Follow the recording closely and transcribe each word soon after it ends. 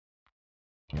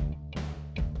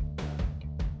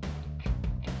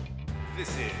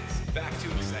This is Back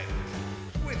to Excited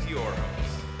with your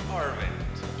hosts,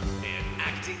 Arvind and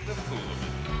Acting the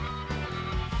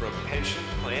Foolman from Pension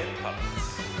Plan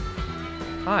Puppets.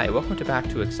 Hi, welcome to Back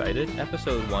to Excited,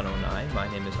 episode 109.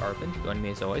 My name is Arvind. Joining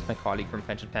me as always, my colleague from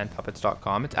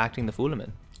PensionPlanPuppets.com. It's Acting the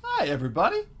Foolman. Hi,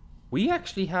 everybody. We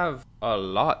actually have a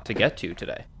lot to get to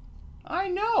today. I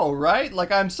know, right?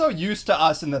 Like, I'm so used to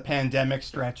us in the pandemic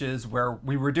stretches where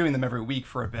we were doing them every week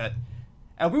for a bit.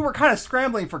 And we were kind of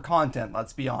scrambling for content,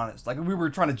 let's be honest. Like, we were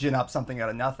trying to gin up something out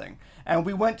of nothing. And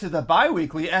we went to the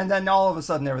bi-weekly, and then all of a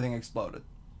sudden everything exploded.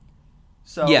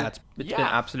 So Yeah, it's been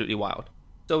absolutely wild.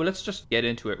 So let's just get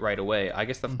into it right away. I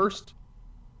guess the first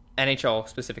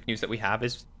NHL-specific news that we have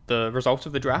is the results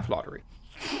of the draft lottery.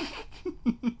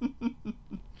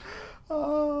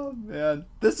 Oh, man.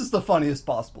 This is the funniest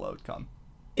possible outcome.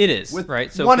 It is, With right?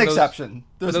 So one exception.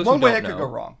 There's one way it could go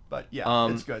wrong, but yeah,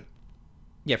 it's good.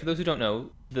 Yeah, for those who don't know,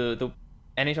 the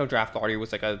NHL draft lottery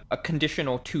was like a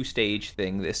conditional two-stage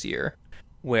thing this year,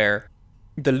 where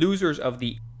the losers of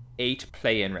the 8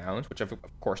 play-in rounds, which have of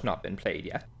course not been played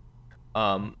yet,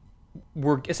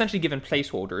 were essentially given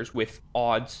placeholders with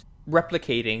odds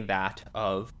replicating that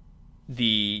of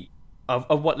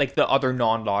what like the other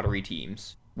non-lottery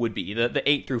teams would be, the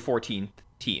 8 through 14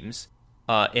 teams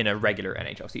in a regular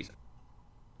NHL season.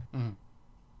 Mm.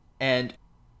 And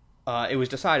it was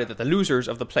decided that the losers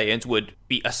of the play-ins would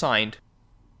be assigned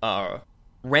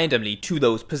randomly to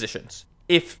those positions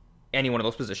if any one of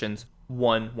those positions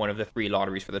won one of the 3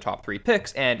 lotteries for the top 3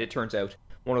 picks, and it turns out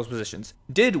one of those positions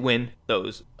did win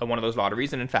one of those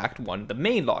lotteries, and in fact won the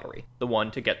main lottery, the one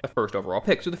to get the first overall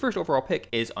pick. So the first overall pick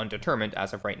is undetermined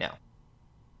as of right now.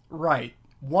 Right.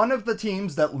 One of the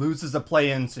teams that loses a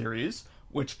play-in series,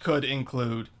 which could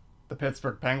include the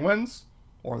Pittsburgh Penguins,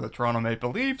 or the Toronto Maple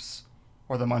Leafs,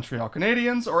 or the Montreal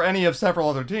Canadiens, or any of several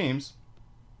other teams,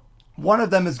 one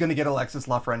of them is going to get Alexis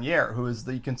Lafreniere, who is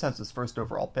the consensus first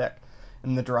overall pick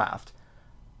in the draft.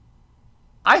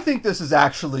 I think this is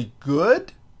actually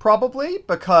good, probably,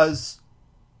 because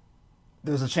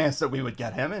there's a chance that we would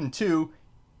get him, and 2,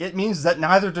 it means that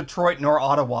neither Detroit nor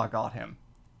Ottawa got him.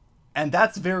 And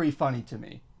that's very funny to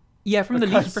me. Yeah, from the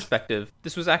Leafs' perspective,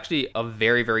 this was actually a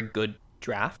very, very good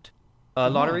draft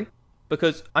lottery.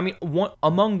 Because, I mean,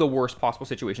 among the worst possible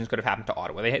situations could have happened to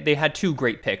Ottawa. They had 2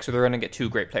 great picks, so they're going to get 2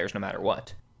 great players no matter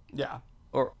what. Yeah.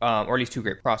 Or at least 2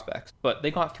 great prospects. But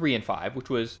they got 3 and 5, which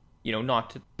was,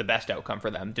 not the best outcome for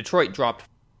them. Detroit dropped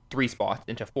 3 spots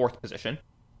into 4th position.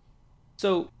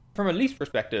 So, from a Leafs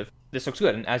perspective, this looks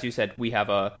good. And as you said,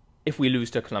 if we lose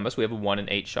to Columbus, we have a 1 in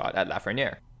 8 shot at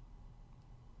Lafreniere.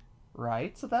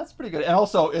 Right, so that's pretty good. And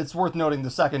also, it's worth noting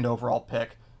the second overall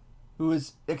pick, who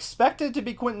is expected to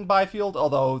be Quinton Byfield,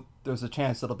 although there's a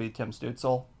chance it'll be Tim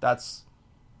Stützle. That's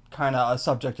kind of a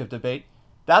subject of debate.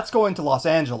 That's going to Los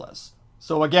Angeles.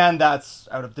 So again, that's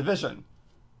out of division.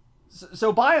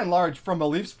 So by and large, from a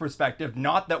Leafs perspective,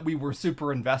 not that we were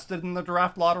super invested in the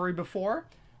draft lottery before,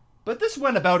 but this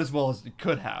went about as well as it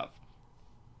could have.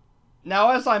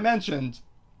 Now, as I mentioned,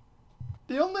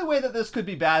 the only way that this could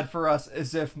be bad for us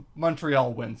is if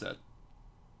Montreal wins it.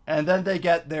 And then they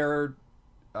get their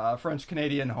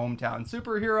French-Canadian hometown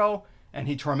superhero, and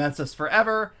he torments us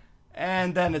forever,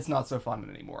 and then it's not so fun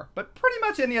anymore. But pretty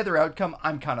much any other outcome,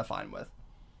 I'm kind of fine with.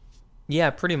 Yeah,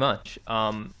 pretty much.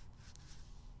 I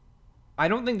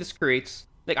don't think this creates...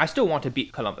 Like, I still want to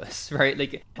beat Columbus, right?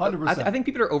 Like, 100%. I think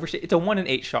people are overstating. It's a 1 in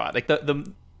 8 shot. Like,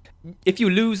 if you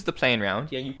lose the play-in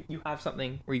round, yeah, you have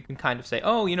something where you can kind of say,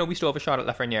 oh, we still have a shot at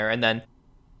Lafreniere, and then,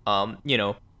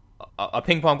 a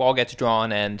ping pong ball gets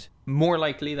drawn, and more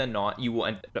likely than not, you will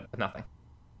end up with nothing.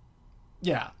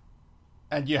 Yeah.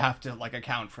 And you have to,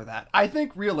 account for that. I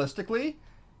think, realistically,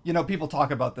 people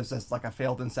talk about this as, a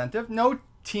failed incentive. No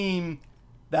team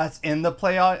that's in the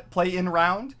play-in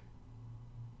round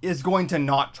is going to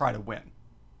not try to win.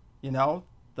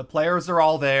 The players are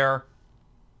all there.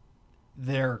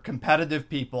 They're competitive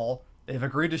people. They've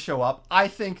agreed to show up. I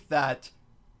think that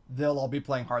they'll all be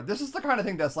playing hard. This is the kind of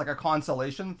thing that's like a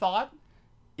consolation thought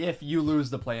if you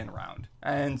lose the play-in round.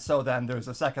 And so then there's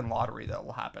a second lottery that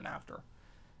will happen after.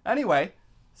 Anyway,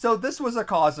 so this was a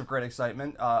cause of great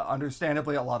excitement.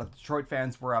 Understandably, a lot of Detroit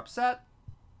fans were upset,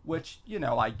 which,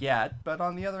 I get. But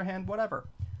on the other hand, whatever.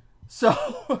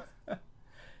 So,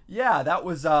 yeah, that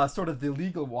was sort of the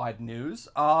league-wide news.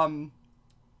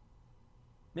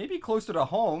 Maybe closer to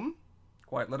home,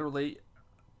 quite literally,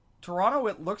 Toronto,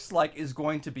 it looks like, is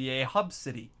going to be a hub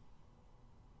city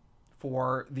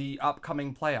for the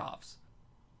upcoming playoffs.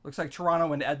 Looks like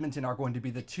Toronto and Edmonton are going to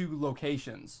be the 2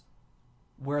 locations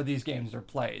where these games are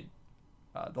played.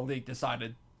 The league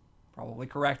decided probably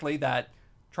correctly, that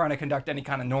trying to conduct any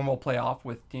kind of normal playoff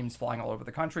with teams flying all over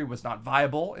the country was not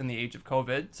viable in the age of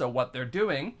COVID. So what they're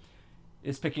doing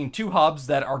is picking 2 hubs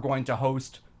that are going to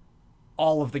host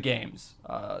all of the games.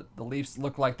 The Leafs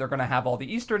look like they're going to have all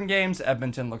the Eastern games.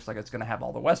 Edmonton looks like it's going to have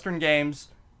all the Western games.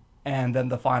 And then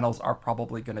the finals are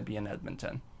probably going to be in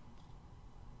Edmonton.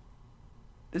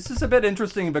 This is a bit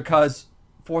interesting because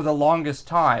for the longest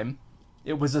time,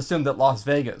 it was assumed that Las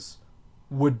Vegas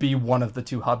would be one of the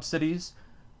 2 hub cities.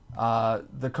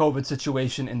 The COVID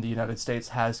situation in the United States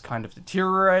has kind of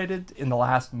deteriorated in the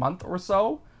last month or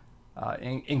so,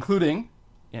 including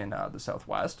in the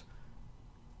Southwest.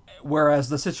 Whereas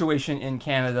the situation in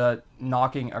Canada,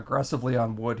 knocking aggressively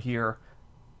on wood here,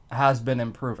 has been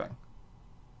improving.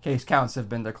 Case counts have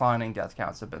been declining, death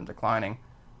counts have been declining.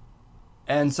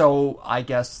 And so I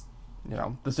guess,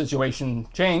 the situation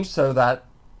changed so that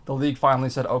the league finally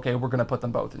said, okay, we're going to put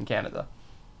them both in Canada.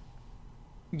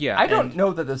 Yeah. I don't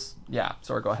know that this... Yeah,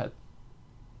 sorry, go ahead.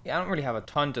 Yeah, I don't really have a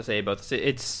ton to say about this.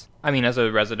 It's... I mean, as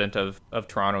a resident of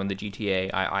Toronto and the GTA,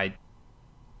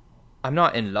 I'm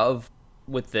not in love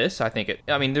with this. I think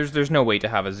there's no way to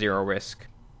have a zero risk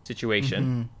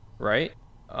situation, right?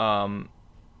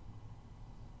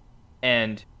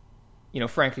 And,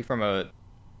 frankly, from a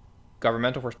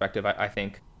governmental perspective, I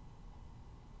think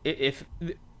if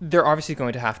they're obviously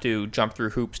going to have to jump through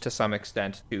hoops to some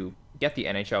extent to get the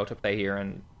NHL to play here,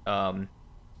 and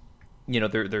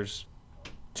there's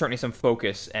certainly some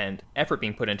focus and effort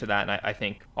being put into that, and I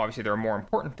think obviously there are more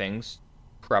important things,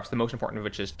 perhaps the most important of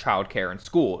which is childcare and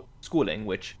schooling,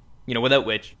 which without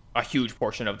which a huge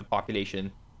portion of the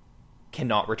population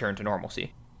cannot return to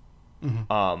normalcy.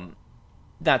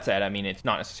 That said, I mean, it's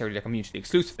not necessarily like a mutually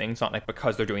exclusive thing. It's not like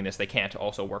because they're doing this they can't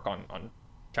also work on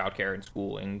childcare and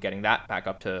school and getting that back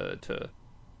up to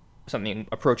something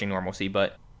approaching normalcy.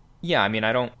 But yeah, I mean,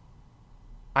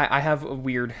 I have a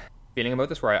weird feeling about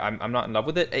this where I'm not in love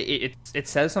with it. It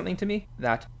says something to me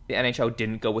that the NHL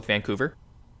didn't go with Vancouver.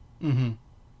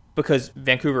 Because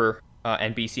Vancouver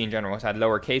and BC in general has had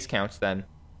lower case counts than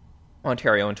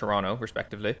Ontario and Toronto,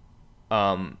 respectively.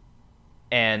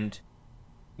 And,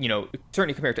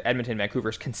 certainly compared to Edmonton, Vancouver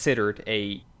is considered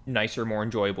a nicer, more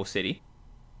enjoyable city.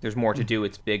 There's more to do.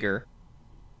 It's bigger.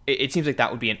 It seems like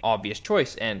that would be an obvious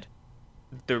choice. And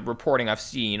the reporting I've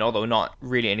seen, although not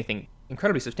really anything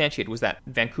incredibly substantiated, was that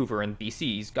Vancouver and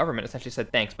BC's government essentially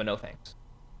said thanks, but no thanks.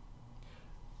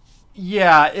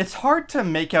 Yeah, it's hard to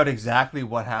make out exactly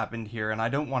what happened here, and I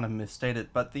don't want to misstate it,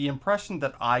 but the impression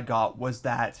that I got was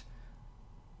that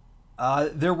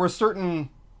there were certain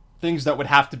things that would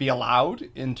have to be allowed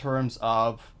in terms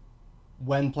of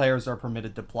when players are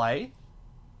permitted to play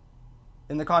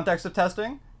in the context of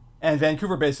testing, and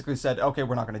Vancouver basically said, okay,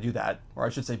 we're not going to do that, or I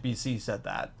should say BC said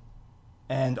that,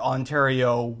 and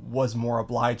Ontario was more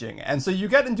obliging. And so you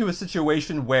get into a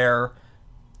situation where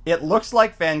it looks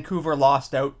like Vancouver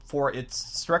lost out for its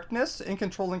strictness in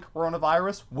controlling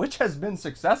coronavirus, which has been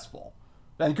successful.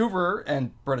 Vancouver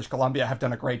and British Columbia have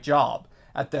done a great job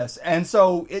at this. And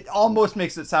so it almost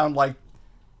makes it sound like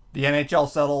the NHL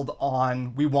settled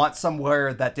on, we want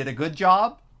somewhere that did a good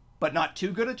job, but not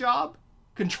too good a job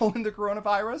controlling the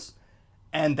coronavirus.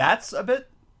 And that's a bit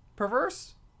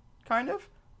perverse, kind of.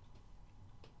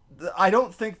 I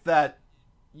don't think that,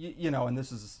 and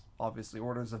this is obviously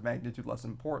orders of magnitude less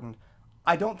important,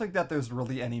 I don't think that there's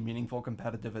really any meaningful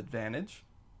competitive advantage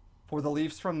for the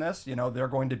Leafs from this. They're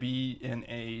going to be in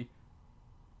a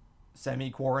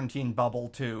semi-quarantine bubble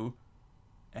too,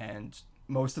 and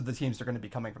most of the teams are going to be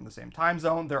coming from the same time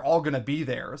zone. They're all going to be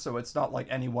there, so it's not like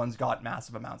anyone's got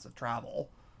massive amounts of travel.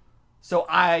 So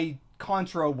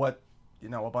contra what,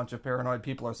 a bunch of paranoid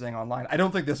people are saying online, I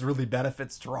don't think this really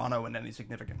benefits Toronto in any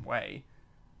significant way.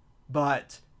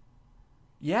 But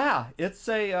yeah, it's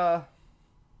a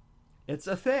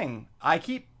thing. I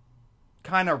keep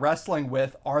kind of wrestling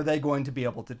with, are they going to be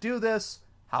able to do this?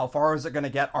 How far is it going to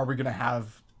get? Are we going to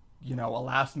have, a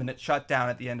last minute shutdown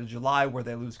at the end of July where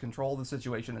they lose control of the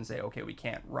situation and say, okay, we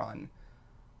can't run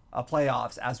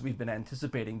playoffs as we've been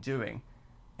anticipating doing?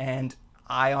 And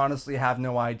I honestly have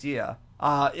no idea.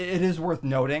 It is worth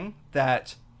noting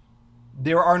that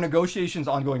there are negotiations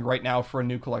ongoing right now for a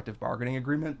new collective bargaining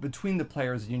agreement between the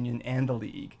players' union and the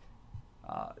league.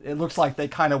 It looks like they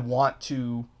kind of want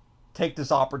to take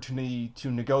this opportunity to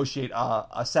negotiate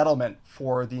a settlement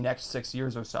for the next 6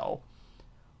 years or so,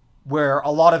 where a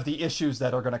lot of the issues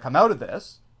that are going to come out of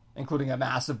this, including a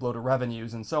massive bloat of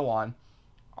revenues and so on,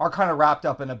 are kind of wrapped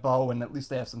up in a bow, and at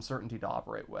least they have some certainty to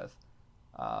operate with.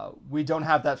 We don't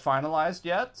have that finalized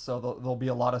yet, so there'll be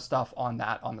a lot of stuff on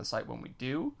that on the site when we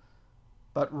do.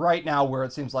 But right now, where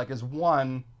it seems like is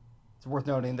one, it's worth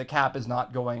noting the cap is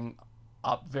not going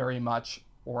up very much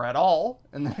or at all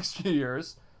in the next few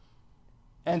years.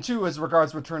 And 2, as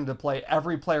regards return to play,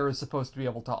 every player is supposed to be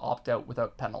able to opt out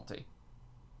without penalty,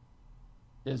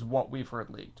 is what we've heard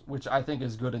leaked, which I think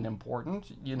is good and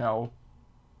important. You know,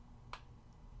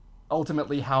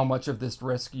 ultimately how much of this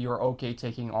risk you're okay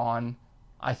taking on,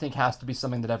 I think has to be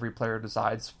something that every player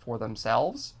decides for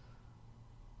themselves.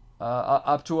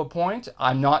 Up to a point.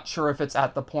 I'm not sure if it's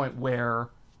at the point where,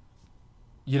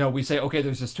 you know, we say, okay,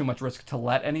 there's just too much risk to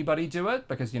let anybody do it,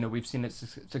 because, you know, we've seen it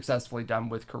successfully done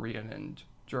with Korean and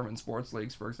German sports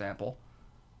leagues, for example.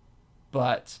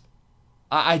 But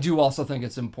I do also think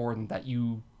it's important that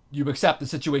you accept the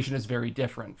situation is very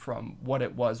different from what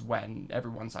it was when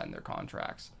everyone signed their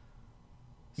contracts.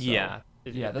 So, that's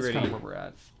really, kind of where we're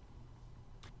at.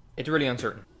 It's really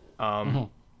uncertain.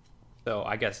 So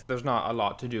I guess there's not a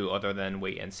lot to do other than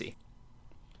wait and see.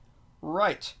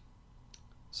 Right.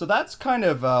 So that's kind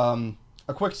of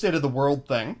a quick state of the world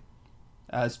thing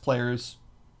as players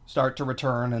start to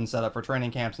return and set up for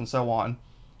training camps and so on.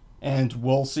 And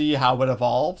we'll see how it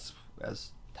evolves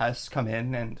as tests come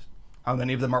in and how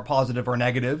many of them are positive or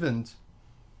negative and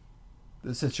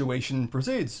the situation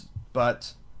proceeds.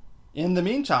 But in the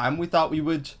meantime, we thought we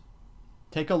would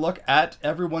take a look at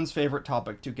everyone's favorite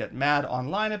topic to get mad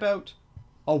online about,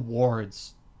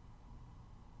 awards.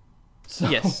 So,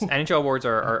 yes, NHL awards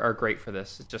are great for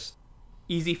this. It's just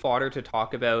easy fodder to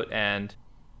talk about, and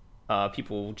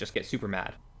people just get super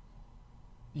mad.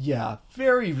 Yeah,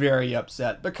 very, very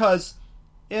upset, because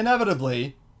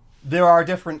inevitably there are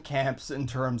different camps in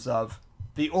terms of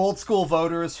the old school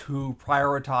voters who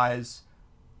prioritize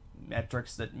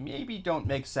metrics that maybe don't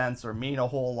make sense or mean a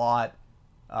whole lot.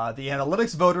 The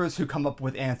analytics voters who come up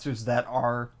with answers that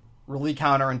are really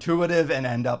counterintuitive and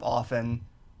end up often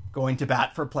going to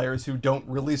bat for players who don't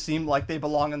really seem like they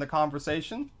belong in the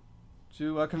conversation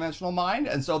to a conventional mind.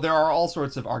 And so there are all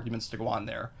sorts of arguments to go on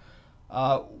there.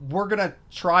 We're going to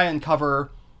try and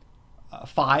cover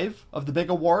 5 of the big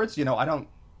awards. You know, I don't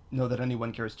know that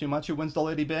anyone cares too much who wins the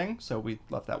Lady Byng, so we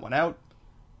left that one out.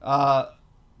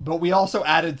 But we also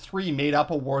added 3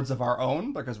 made-up awards of our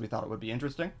own because we thought it would be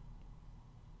interesting.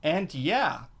 And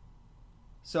yeah,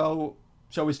 so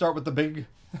shall we start with the big,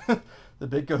 the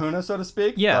big kahuna, so to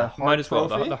speak? Yeah, might as well.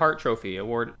 The Hart Trophy,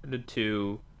 awarded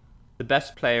to the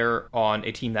best player on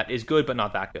a team that is good but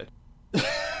not that good.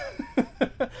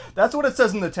 That's what it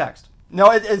says in the text. No,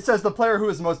 it says the player who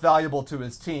is most valuable to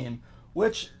his team,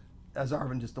 which, as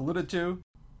Arvin just alluded to,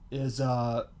 is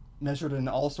measured in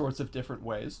all sorts of different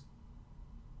ways.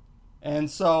 And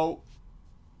so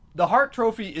the Hart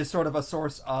Trophy is sort of a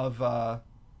source of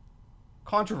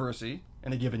controversy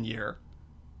in a given year.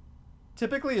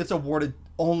 Typically, it's awarded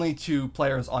only to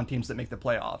players on teams that make the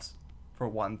playoffs, for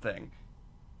one thing.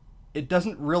 It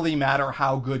doesn't really matter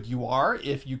how good you are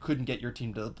if you couldn't get your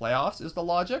team to the playoffs, is the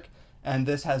logic. And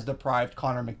this has deprived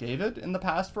Connor McDavid in the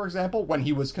past, for example, when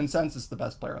he was consensus the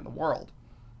best player in the world.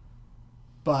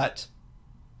 But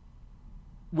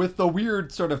with the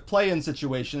weird sort of play-in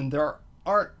situation, there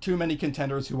aren't too many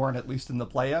contenders who aren't at least in the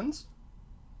play-ins.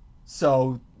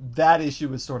 So that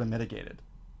issue is sort of mitigated.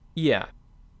 Yeah.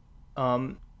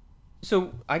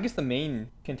 So I guess the main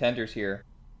contenders here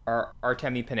are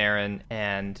Artemi Panarin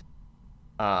and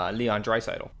Leon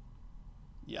Draisaitl.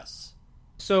 Yes.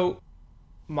 So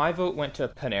my vote went to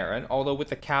Panarin, although with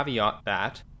the caveat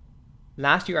that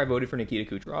last year I voted for Nikita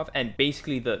Kucherov, and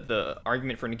basically the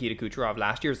argument for Nikita Kucherov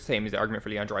last year is the same as the argument for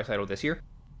Leon Draisaitl this year.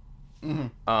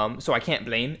 Mm-hmm. So I can't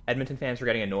blame Edmonton fans for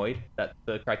getting annoyed that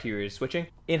the criteria is switching.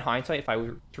 In hindsight, if I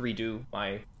were to redo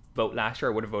my vote last year,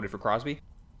 I would have voted for Crosby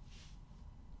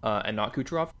and not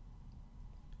Kucherov.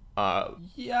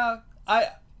 Yeah,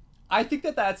 I think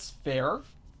that's fair.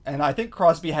 And I think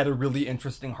Crosby had a really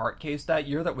interesting Hart case that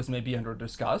year that was maybe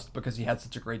under-discussed because he had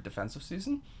such a great defensive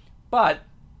season. But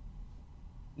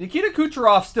Nikita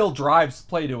Kucherov still drives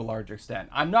play to a large extent.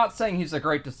 I'm not saying he's a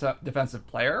great defensive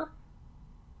player,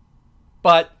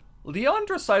 but Leon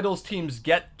Draisaitl's teams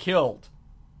get killed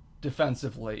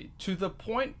defensively to the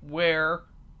point where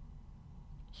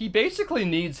he basically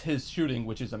needs his shooting,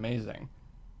 which is amazing,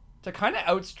 to kind of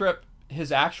outstrip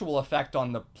his actual effect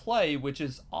on the play, which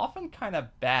is often kind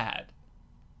of bad.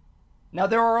 Now,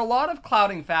 there are a lot of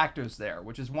clouding factors there,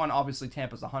 which is one, obviously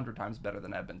Tampa's 100 times better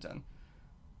than Edmonton.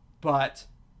 But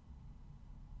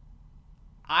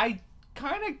I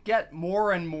kind of get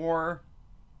more and more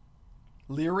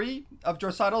leery of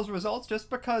Draisaitl's results just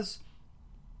because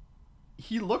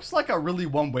he looks like a really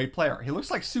one-way player. He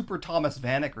looks like Super Thomas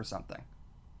Vanek or something.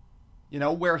 You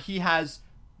know, where he has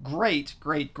great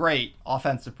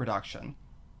offensive production,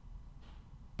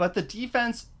 but the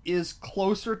defense is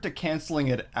closer to canceling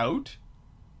it out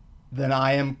than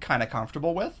I am kind of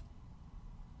comfortable with.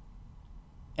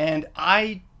 And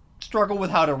I struggle with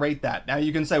how to rate that. Now,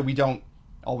 you can say we don't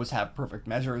always have perfect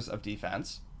measures of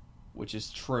defense, which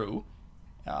is true.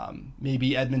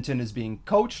 Maybe Edmonton is being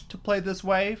coached to play this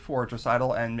way for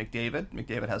Draisaitl and McDavid.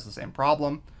 McDavid has the same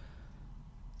problem.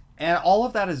 And all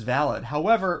of that is valid.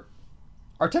 However,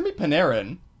 Artemi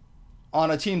Panarin, on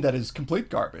a team that is complete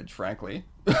garbage, frankly,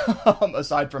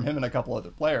 aside from him and a couple other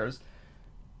players,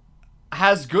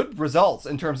 has good results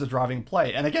in terms of driving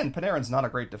play. And again, Panarin's not a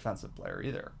great defensive player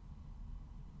either.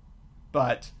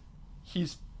 But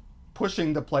he's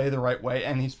pushing the play the right way,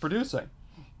 and he's producing.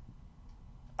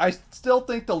 I still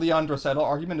think the Leon Draisaitl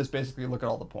argument is basically look at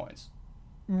all the points.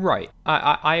 Right.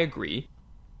 I agree.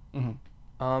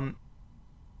 Mm-hmm.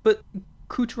 But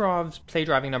Kucherov's play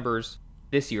driving numbers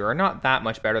this year are not that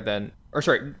much better than...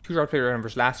 Kucherov's play driving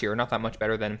numbers last year are not that much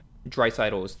better than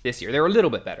Draisaitl's this year. They're a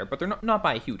little bit better, but they're not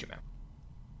by a huge amount.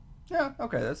 Yeah,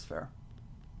 okay, that's fair.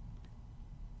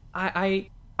 I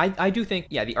do think,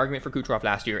 the argument for Kucherov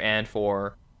last year and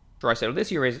for Draisaitl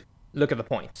this year is look at the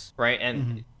points, right?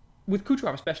 And with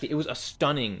Kucherov especially, it was a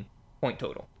stunning point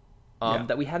total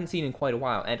that we hadn't seen in quite a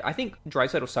while. And I think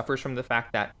Draisaitl suffers from the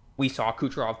fact that we saw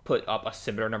Kucherov put up a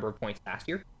similar number of points last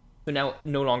year. So now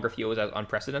no longer feels as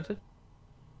unprecedented.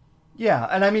 Yeah,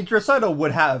 and I mean, Draisaitl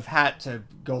would have had to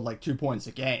go like 2 points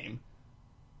a game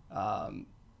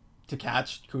to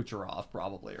catch Kucherov,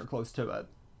 probably, or close to it,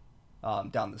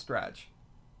 down the stretch.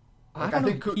 Like, I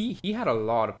think he had a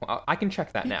lot of points. I can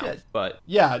check that now. Did. But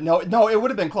yeah, no, it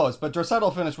would have been close, but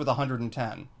Draisaitl finished with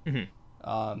 110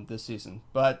 this season.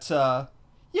 But,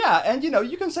 and,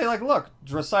 you can say, like, look,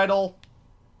 Draisaitl,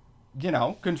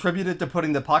 contributed to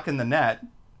putting the puck in the net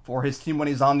for his team when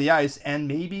he's on the ice, and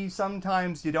maybe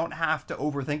sometimes you don't have to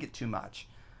overthink it too much.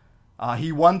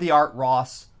 He won the Art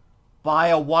Ross by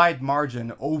a wide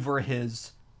margin over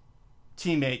his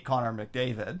teammate Connor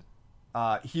McDavid.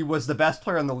 He was the best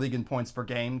player in the league in points per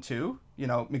game, too.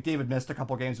 McDavid missed a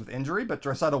couple games with injury, but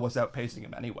Draisaitl was outpacing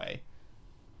him anyway.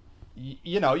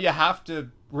 You have to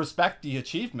respect the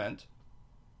achievement,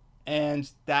 and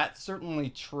that's certainly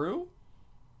true.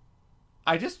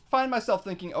 I just find myself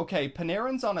thinking, okay,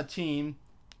 Panarin's on a team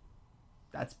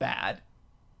that's bad,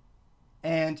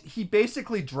 and he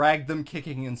basically dragged them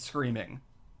kicking and screaming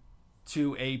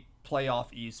to a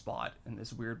playoff E spot in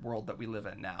this weird world that we live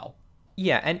in now.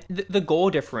 Yeah, and the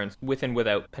goal difference with and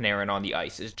without Panarin on the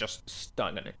ice is just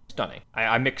stunning.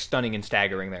 I mix stunning and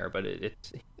staggering there, but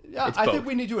it's I think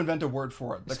we need to invent a word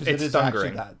for it, because it's it is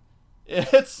staggering. Actually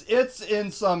that. It's in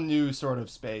some new sort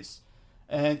of space.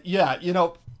 And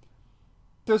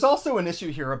there's also an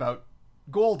issue here about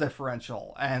goal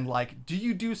differential and, like, do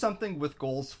you do something with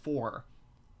goals for?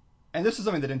 And this is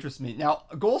something that interests me. Now,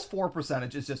 goals for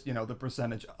percentage is just, the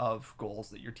percentage of goals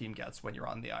that your team gets when you're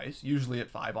on the ice, usually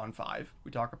at 5-on-5.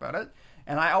 We talk about it.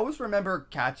 And I always remember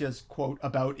Katya's quote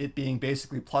about it being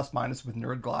basically plus minus with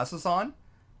nerd glasses on,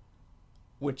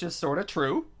 which is sort of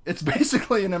true. It's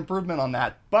basically an improvement on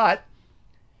that. But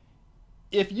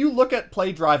if you look at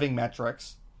play driving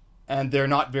metrics and they're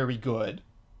not very good,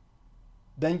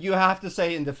 then you have to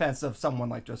say in defense of someone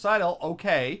like Draisaitl,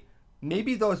 okay,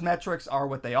 maybe those metrics are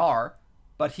what they are,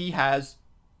 but he has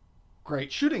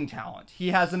great shooting talent. He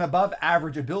has an above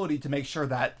average ability to make sure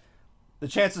that the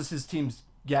chances his team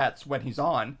gets when he's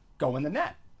on go in the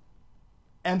net.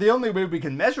 And the only way we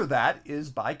can measure that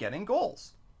is by getting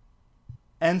goals.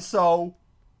 And so,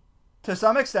 to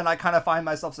some extent, I kind of find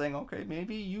myself saying, okay,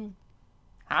 maybe you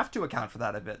have to account for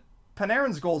that a bit.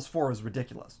 Panarin's goals for is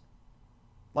ridiculous.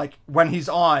 Like, when he's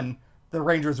on, the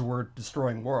Rangers were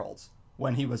destroying worlds.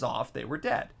 When he was off, they were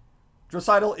dead.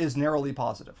 Draisaitl is narrowly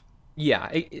positive. Yeah,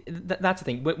 that's the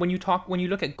thing. When you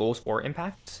look at goals for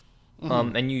impacts,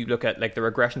 and you look at, like, the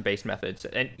regression-based methods,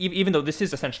 and even though this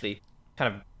is essentially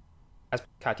kind of, as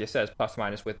Katya says, plus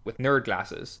minus with nerd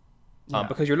glasses,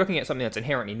 because you're looking at something that's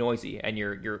inherently noisy and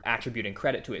you're attributing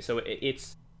credit to it, so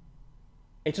it's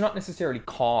not necessarily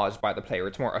caused by the player;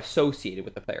 it's more associated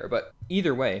with the player. But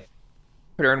either way,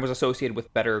 Panarin was associated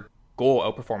with better goal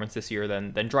outperformance this year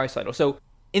than Draisaitl. So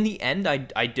in the end,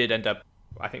 I did end up.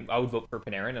 I think I would vote for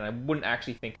Panarin, and I wouldn't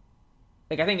actually think.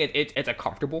 Like, I think it's a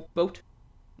comfortable vote.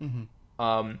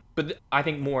 But I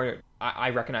think more. I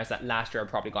recognize that last year I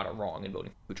probably got it wrong in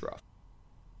voting for Kucherov.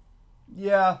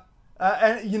 Yeah,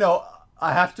 and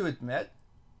I have to admit,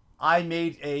 I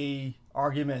made a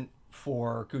argument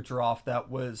for Kucherov that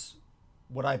was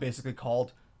what I basically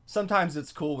called, sometimes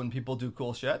it's cool when people do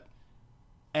cool shit.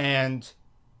 And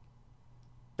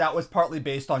that was partly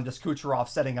based on just Kucherov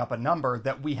setting up a number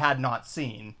that we had not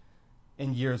seen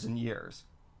in years and years.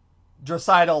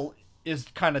 Draisaitl is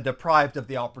kind of deprived of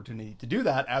the opportunity to do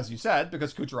that, as you said,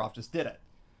 because Kucherov just did it.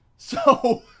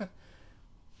 So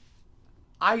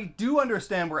I do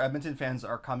understand where Edmonton fans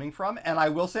are coming from, and I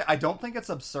will say I don't think it's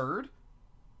absurd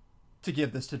to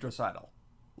give this to Draisaitl.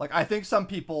 Like, I think some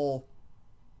people,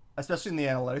 especially in the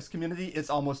analytics community, it's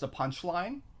almost a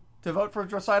punchline to vote for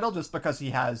Draisaitl just because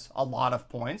he has a lot of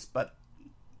points, but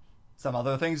some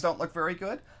other things don't look very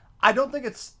good. I don't think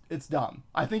it's dumb.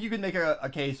 I think you can make a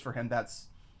case for him that's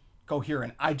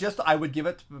coherent. I would give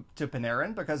it to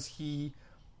Panarin because he,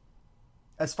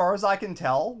 as far as I can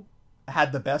tell,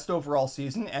 had the best overall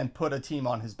season and put a team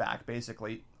on his back,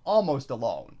 basically, almost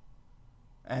alone.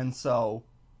 And so,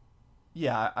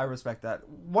 yeah, I respect that.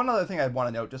 One other thing I'd want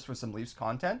to note, just for some Leafs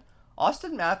content,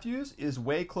 Auston Matthews is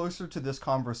way closer to this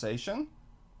conversation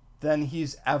than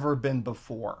he's ever been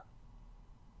before,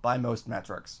 by most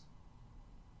metrics.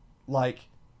 Like,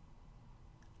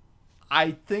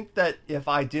 I think that if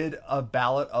I did a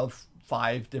ballot of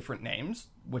 5 different names,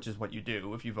 which is what you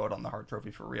do if you vote on the Hart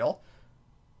Trophy for real,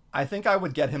 I think I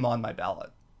would get him on my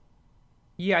ballot.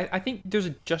 Yeah, I think there's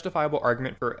a justifiable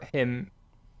argument for him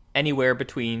anywhere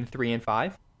between 3 and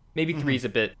 5. Maybe 3 is a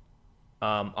bit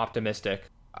optimistic.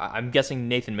 I'm guessing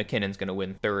Nathan McKinnon's going to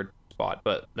win 3rd spot,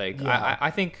 but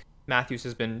I think Matthews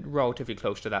has been relatively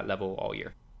close to that level all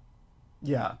year.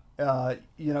 Yeah.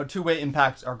 Two-way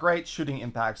impacts are great. Shooting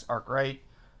impacts are great.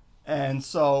 And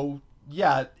so,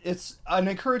 yeah, it's an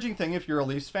encouraging thing if you're a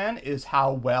Leafs fan is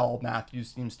how well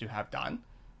Matthews seems to have done.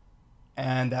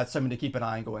 And that's something to keep an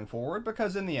eye on going forward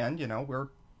because in the end,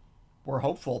 we're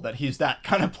hopeful that he's that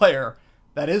kind of player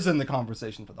that is in the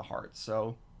conversation for the Hart.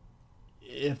 So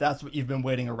if that's what you've been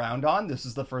waiting around on, this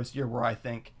is the first year where I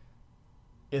think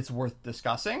it's worth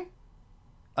discussing.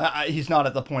 He's not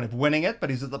at the point of winning it, but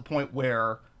he's at the point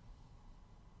where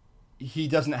he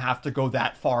doesn't have to go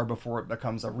that far before it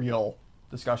becomes a real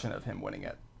discussion of him winning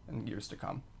it in years to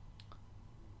come.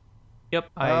 Yep,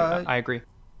 I agree.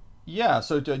 Yeah,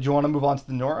 so do you want to move on to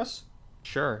the Norris?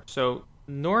 Sure. So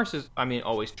Norris is,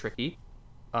 always tricky.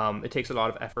 It takes a lot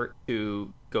of effort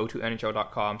to go to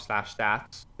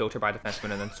NHL.com/stats, filter by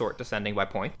defenseman, and then sort descending by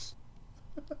points.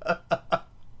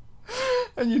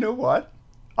 And you know what?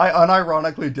 I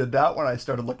unironically did that when I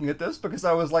started looking at this because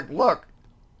I was like, look,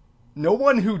 no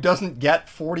one who doesn't get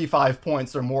 45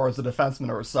 points or more as a defenseman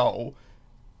or so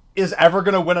is ever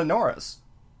going to win a Norris.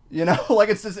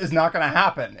 It's not going to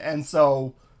happen. And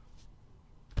so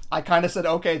I kind of said,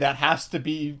 okay, that has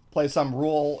to play some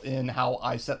role in how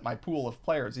I set my pool of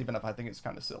players, even if I think it's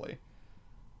kind of silly.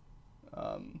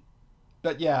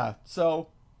 But yeah, so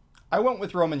I went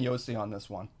with Roman Josi on this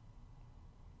one.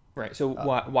 Right, so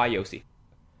why Josi?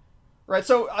 Right,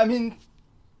 so,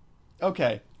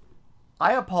 okay.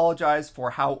 I apologize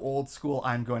for how old school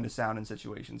I'm going to sound in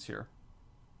situations here.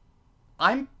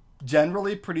 I'm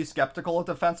generally pretty skeptical of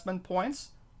defenseman points.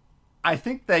 I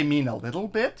think they mean a little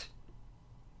bit.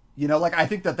 I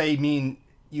think that they mean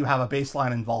you have a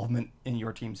baseline involvement in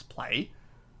your team's play.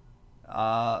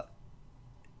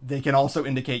 They can also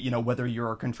indicate, whether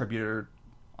you're a contributor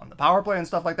on the power play and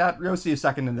stuff like that. Josi is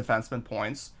second in defenseman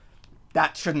points.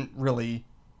 That shouldn't really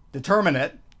determine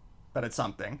it, but it's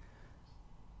something.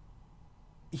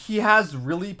 He has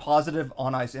really positive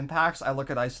on-ice impacts. I look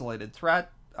at isolated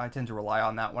threat. I tend to rely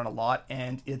on that one a lot,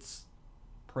 and it's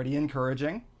pretty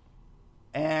encouraging.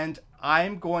 And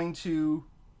I'm going to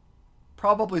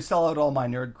probably sell out all my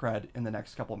nerd cred in the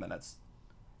next couple minutes.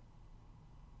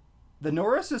 The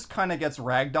Norris kind of gets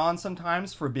ragged on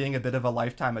sometimes for being a bit of a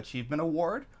lifetime achievement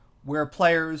award, where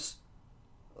players,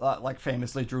 like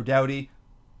famously Drew Doughty,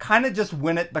 kind of just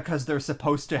win it because they're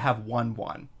supposed to have won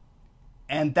one.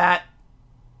 And that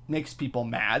makes people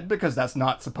mad because that's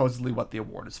not supposedly what the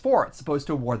award is for. It's supposed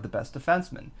to award the best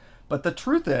defenseman. But the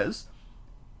truth is,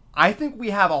 I think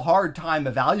we have a hard time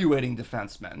evaluating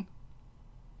defensemen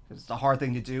because it's a hard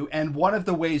thing to do. And one of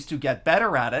the ways to get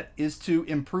better at it is to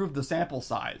improve the sample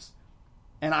size.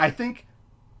 And I think,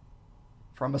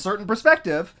 from a certain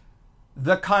perspective,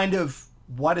 the kind of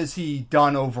what has he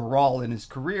done overall in his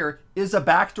career is a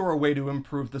backdoor way to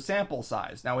improve the sample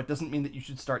size. Now, it doesn't mean that you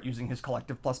should start using his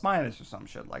collective plus minus or some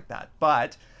shit like that.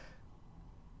 But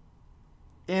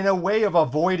in a way of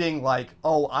avoiding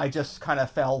I just kind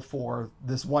of fell for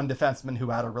this one defenseman who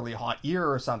had a really hot year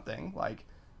or something. I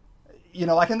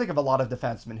can think of a lot of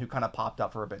defensemen who kind of popped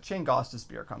up for a bit. Shane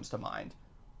Gostisbehere comes to mind,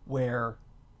 where,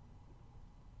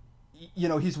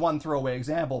 he's one throwaway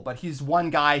example, but he's one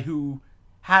guy who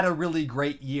had a really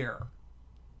great year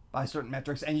by certain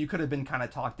metrics, and you could have been kind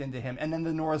of talked into him, and then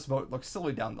the Norris vote looks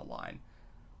silly down the line.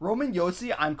 Roman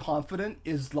Josi, I'm confident,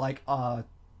 is a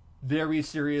very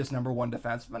serious number one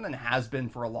defenseman and has been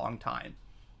for a long time.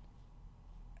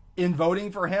 in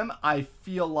voting for him, I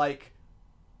feel like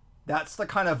that's the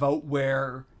kind of vote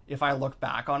where if I look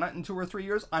back on it in 2 or 3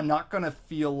 years, I'm not going to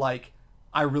feel like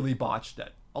I really botched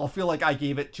it. I'll feel like I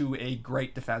gave it to a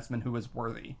great defenseman who was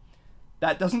worthy.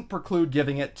 That doesn't preclude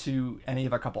giving it to any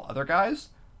of a couple other guys.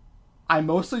 I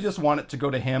mostly just want it to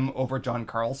go to him over John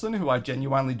Carlson, who I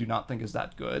genuinely do not think is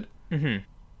that good. Mm-hmm.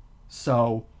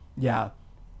 So, yeah.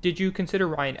 Did you consider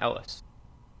Ryan Ellis?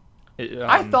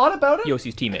 I thought about it.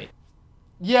 Yossi's teammate.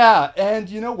 Yeah, and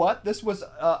you know what? This was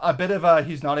a bit of a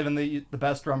he's not even the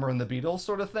best drummer in the Beatles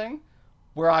sort of thing,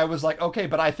 where I was like, okay,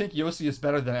 but I think Yossi is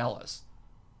better than Ellis.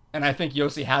 And I think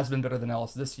Yossi has been better than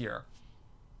Ellis this year.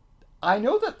 I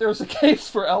know that there's a case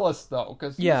for Ellis, though.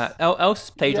 Ellis'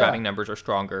 play driving numbers are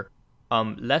stronger.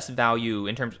 Less value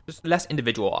in terms of less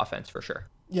individual offense, for sure.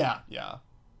 Yeah.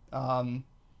 And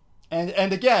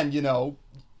again, you know,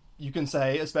 you can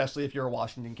say, especially if you're a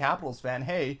Washington Capitals fan,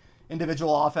 hey,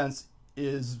 individual offense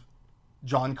is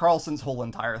John Carlson's whole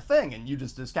entire thing, and you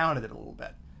just discounted it a little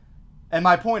bit. And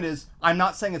my point is, I'm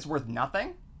not saying it's worth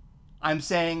nothing. I'm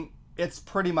saying it's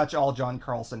pretty much all John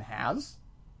Carlson has.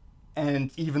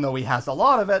 And even though he has a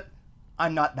lot of it,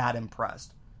 I'm not that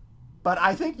impressed. But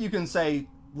I think you can say,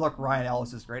 look, Ryan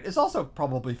Ellis is great. It's also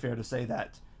probably fair to say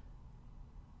that,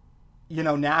 you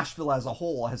know, Nashville as a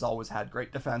whole has always had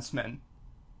great defensemen.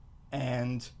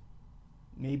 And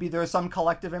maybe there's some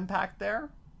collective impact there.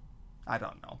 I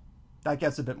don't know. That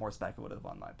gets a bit more speculative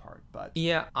on my part. But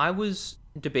yeah, I was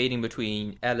debating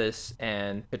between Ellis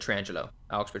and Pietrangelo,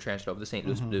 Alex Pietrangelo of the St.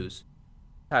 Louis Blues.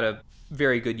 Had a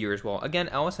very good year as well. Again,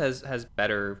 Ellis has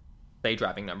better play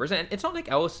driving numbers, and it's not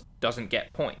like Ellis doesn't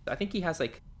get points. I think he has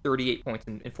like 38 points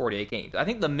in 48 games. I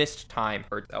think the missed time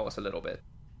hurts Ellis a little bit.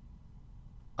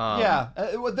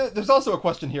 There's also a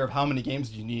question here of how many games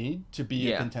do you need to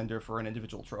be a contender for an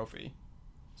individual trophy.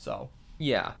 So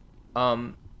yeah,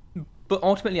 but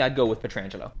ultimately I'd go with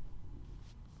Pietrangelo.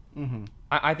 Mm-hmm.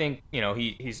 I think, you know,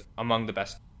 he's among the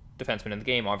best defensemen in the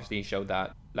game. Obviously, he showed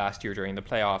that last year during the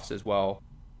playoffs as well.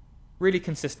 Really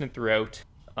consistent throughout.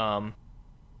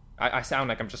 I sound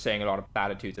like I'm just saying a lot of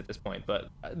platitudes at this point, but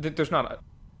there's not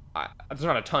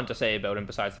a ton to say about him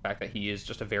besides the fact that he is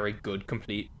just a very good,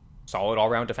 complete, solid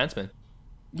all-around defenseman.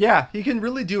 Yeah, he can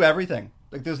really do everything.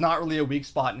 Like, there's not really a weak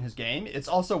spot in his game. It's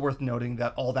also worth noting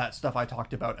that all that stuff I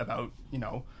talked about, you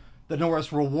know, the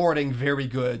Norris rewarding very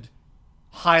good,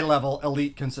 high-level,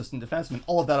 elite, consistent defenseman,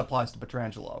 all of that applies to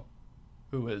Pietrangelo,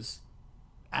 who is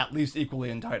at least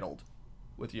equally entitled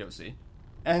with Yossi.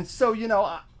 And so, you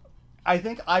know, I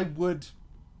think I would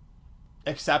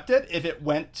accept it if it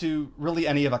went to really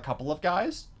any of a couple of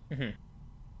guys. Mm-hmm.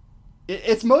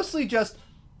 It's mostly just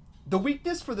the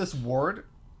weakness for this award,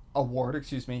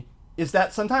 is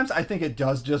that sometimes I think it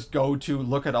does just go to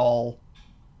look at all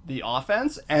the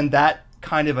offense, and that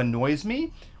kind of annoys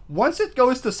me. Once it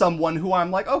goes to someone who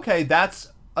I'm like, okay,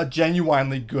 that's a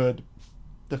genuinely good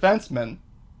defenseman,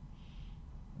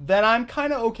 then I'm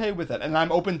kind of okay with it, and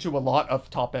I'm open to a lot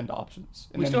of top-end options.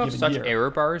 We still have such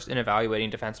error bars in evaluating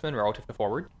defensemen relative to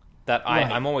forward that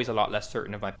I'm always a lot less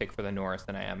certain of my pick for the Norris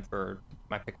than I am for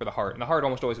my pick for the Hart. And the Hart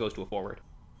almost always goes to a forward.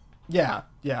 Yeah,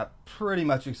 pretty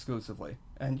much exclusively.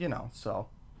 And, you know, so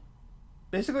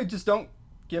basically just don't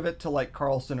give it to, like,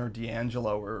 Carlson or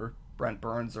D'Angelo or Brent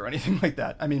Burns or anything like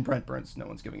that. I mean, Brent Burns, no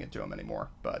one's giving it to him anymore.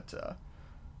 But,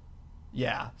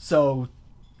 yeah, so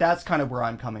that's kind of where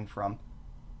I'm coming from.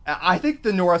 I think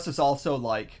the Norris is also,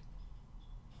 like,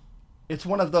 it's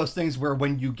one of those things where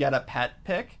when you get a pet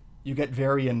pick, you get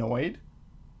very annoyed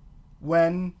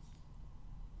when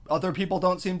other people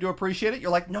don't seem to appreciate it.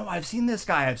 You're like, no, I've seen this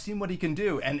guy. I've seen what he can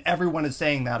do. And everyone is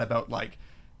saying that about, like,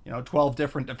 you know, 12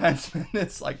 different defensemen.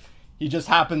 It's like, he just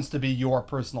happens to be your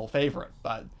personal favorite.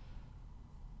 But,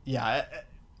 yeah,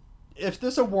 if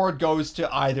this award goes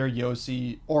to either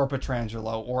Yossi or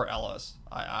Pietrangelo or Ellis,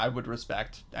 I would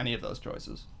respect any of those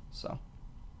choices. So,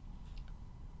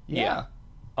 yeah.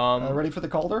 Ready for the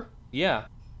Calder? Yeah.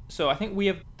 So I think we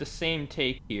have the same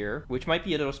take here, which might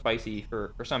be a little spicy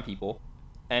for some people,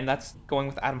 and that's going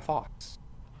with Adam Fox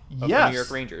of the New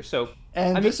York Rangers. So,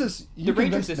 and the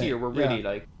Rangers this year were really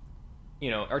like,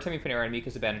 you know, Artemi Panarin,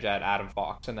 Mika Zibanejad, Adam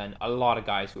Fox, and then a lot of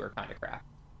guys who are kind of crap.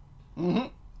 Mm-hmm.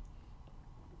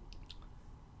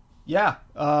 Yeah.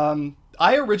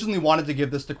 I originally wanted to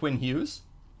give this to Quinn Hughes.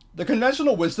 The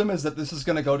conventional wisdom is that this is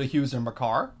going to go to Hughes and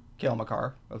Makar, Cale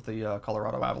Makar of the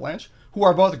Colorado Avalanche, who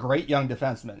are both great young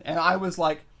defensemen. And I was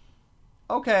like,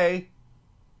 okay,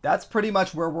 that's pretty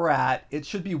much where we're at. It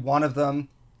should be one of them.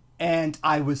 And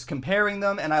I was comparing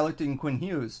them, and I looked at Quinn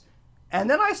Hughes. And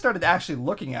then I started actually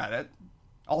looking at it,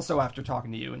 also after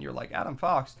talking to you, and you're like, Adam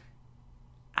Fox.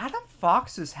 Adam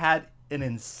Fox has had an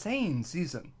insane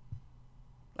season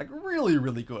Like, really,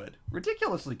 really good.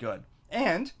 Ridiculously good.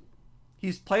 And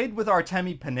he's played with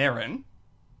Artemi Panarin.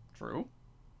 True.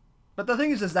 But the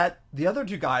thing is that the other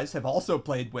two guys have also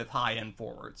played with high-end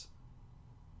forwards.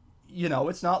 You know,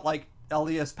 it's not like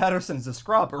Elias Pettersson's a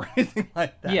scrub or anything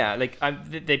like that. Yeah, like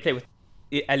they play with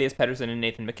Elias Pettersson and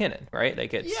Nathan MacKinnon, right?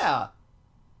 Like it's Yeah.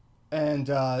 And,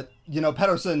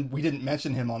 Pettersson, we didn't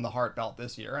mention him on the Hart belt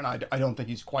this year, and I don't think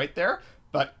he's quite there.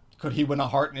 But could he win a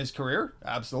Hart in his career?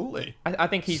 Absolutely. I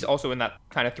think he's also in that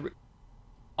kind of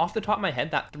off the top of my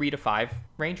head, that 3 to 5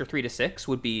 range or 3 to 6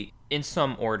 would be in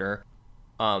some order.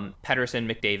 Pettersson,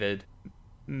 McDavid,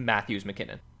 Matthews,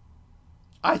 McKinnon.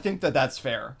 I think that's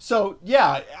fair. So,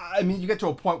 yeah, I mean, you get to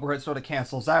a point where it sort of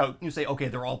cancels out. You say, okay,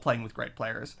 they're all playing with great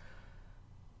players.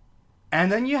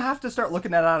 And then you have to start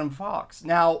looking at Adam Fox.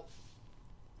 Now,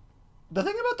 the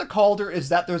thing about the Calder is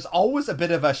that there's always a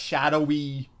bit of a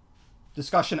shadowy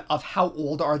discussion of how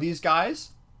old are these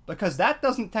guys, because that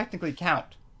doesn't technically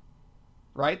count,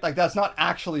 right? Like, that's not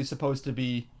actually supposed to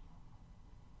be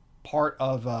part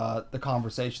of the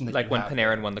conversation that like you when have.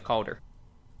 Panarin won the Calder.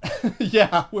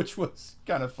 Yeah, which was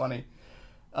kind of funny.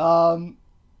 So,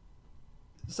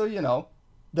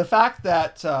 the fact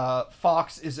that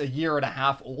Fox is a year and a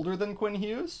half older than Quinn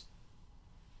Hughes,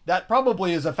 that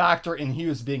probably is a factor in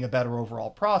Hughes being a better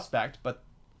overall prospect, but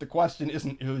the question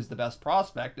isn't who's the best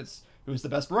prospect, it's who's the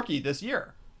best rookie this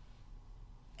year.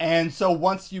 And so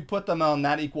once you put them on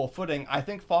that equal footing, I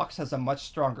think Fox has a much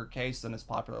stronger case than is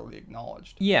popularly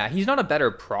acknowledged. Yeah, he's not a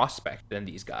better prospect than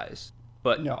these guys,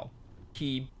 but No.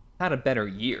 he had a better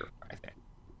year, I think.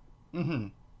 Mm-hmm.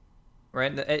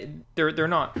 Right? They're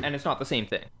not, and it's not the same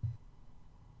thing.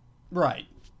 Right.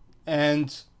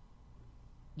 And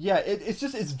yeah,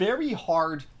 it's very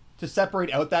hard to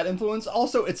separate out that influence.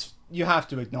 Also, you have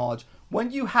to acknowledge,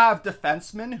 when you have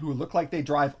defensemen who look like they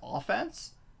drive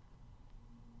offense,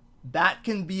 that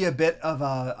can be a bit of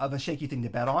a shaky thing to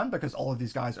bet on, because all of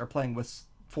these guys are playing with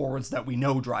forwards that we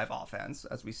know drive offense,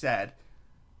 as we said.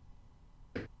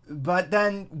 But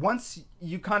then once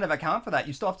you kind of account for that,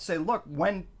 you still have to say, look,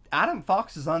 when Adam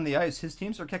Fox is on the ice, his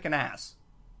teams are kicking ass.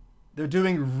 They're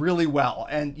doing really well.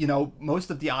 And, most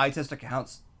of the eye test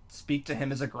accounts speak to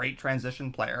him as a great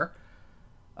transition player.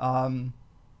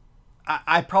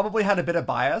 I probably had a bit of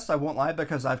bias, I won't lie,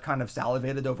 because I've kind of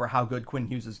salivated over how good Quinn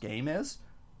Hughes' game is,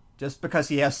 just because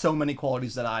he has so many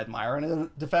qualities that I admire in a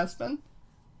defenseman.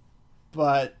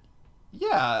 But,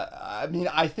 yeah, I mean,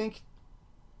 I think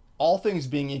all things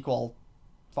being equal,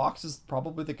 Fox is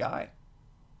probably the guy.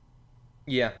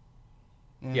 Yeah.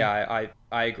 Yeah,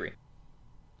 I agree.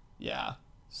 Yeah.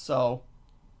 So,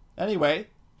 anyway,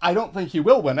 I don't think he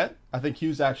will win it. I think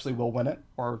Hughes actually will win it,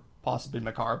 or possibly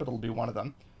Makar, but it'll be one of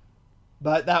them.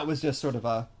 But that was just sort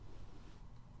of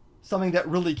something that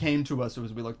really came to us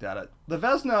as we looked at it. The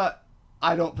Vezina,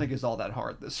 I don't think is all that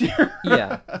hard this year.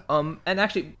 Yeah. And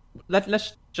actually,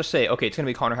 let's just say, okay, it's going to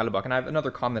be Connor Hellebuck, and I have another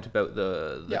comment about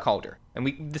the Calder.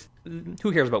 And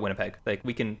who cares about Winnipeg? Like,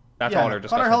 that's all our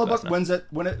discussion. Connor Hellebuck wins it.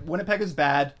 Winnipeg is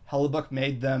bad. Hellebuck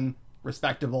made them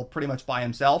respectable pretty much by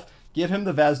himself. Give him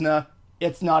the Vezina.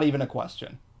 It's not even a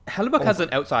question. Hellebuck has an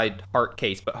outside Hart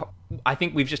case, but I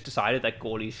think we've just decided that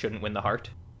goalies shouldn't win the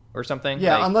Hart or something.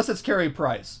 Yeah, unless it's Carey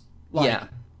Price.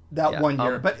 That 1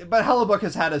 year. But Hellebuck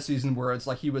has had a season where it's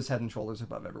like he was head and shoulders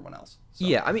above everyone else. So.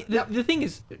 Yeah, I mean, the thing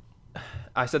is,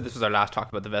 I said this was our last talk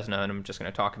about the Vezina, and I'm just going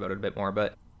to talk about it a bit more,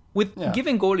 but with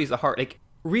giving goalies the Hart, like,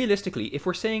 realistically, if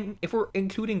we're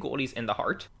including goalies in the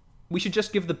Hart, we should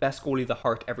just give the best goalie the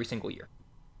Hart every single year.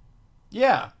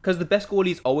 Yeah. Because the best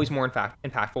goalie is always more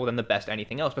impactful than the best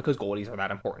anything else, because goalies are that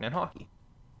important in hockey.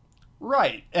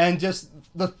 Right. And just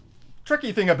the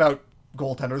tricky thing about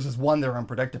goaltenders is, one, they're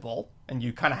unpredictable, and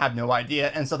you kind of have no idea,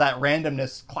 and so that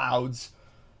randomness clouds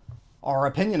our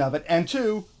opinion of it. And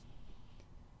two,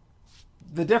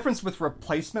 the difference with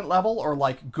replacement level or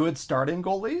like good starting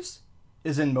goalies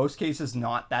is in most cases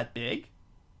not that big.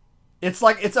 It's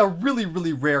a really,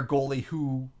 really rare goalie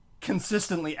who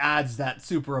consistently adds that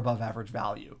super above average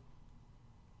value.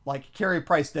 Like, Carey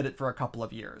Price did it for a couple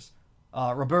of years.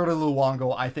 Roberto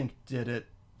Luongo, I think, did it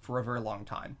for a very long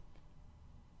time.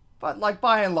 But, like,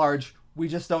 by and large, we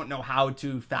just don't know how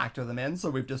to factor them in, so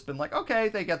we've just been like, okay,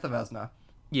 they get the Vezina.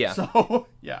 Yeah. So,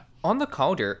 yeah. On the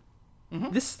Calder,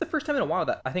 this is the first time in a while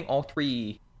that I think all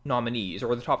three nominees,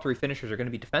 or the top three finishers, are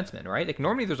going to be defensemen, right? Like,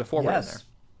 normally there's a forward in there.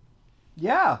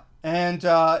 Yeah, and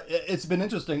it's been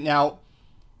interesting. Now,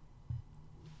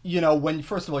 when,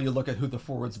 first of all, you look at who the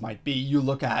forwards might be, you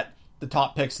look at the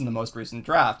top picks in the most recent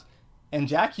draft, and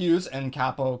Jack Hughes and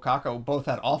Kaapo Kakko both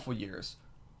had awful years.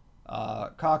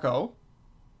 Kakko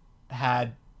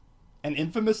had an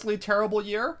infamously terrible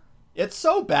year, it's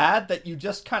so bad that you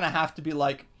just kind of have to be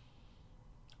like,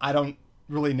 I don't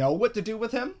really know what to do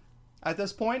with him at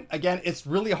this point. Again, it's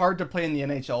really hard to play in the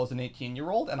NHL as an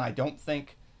 18-year-old, and I don't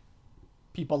think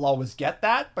people always get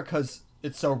that because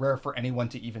it's so rare for anyone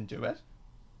to even do it.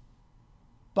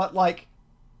 But, like,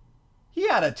 he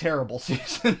had a terrible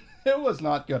season. It was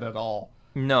not good at all.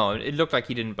 No, it looked like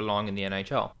he didn't belong in the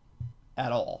NHL.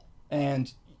 At all.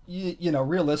 And, you know,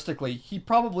 realistically, he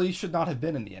probably should not have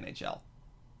been in the NHL.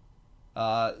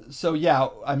 So, yeah,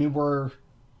 I mean, we're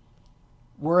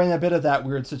in a bit of that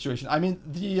weird situation. I mean,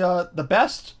 the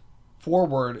best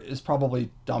forward is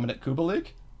probably Dominik Kubalik.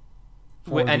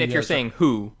 And if you're saying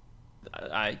who,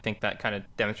 I think that kind of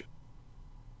demonstrates.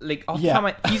 Like, off the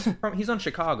top, he's on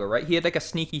Chicago, right? He had like a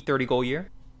sneaky 30-goal year.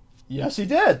 Yes, he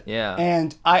did. Yeah.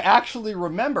 And I actually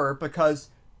remember because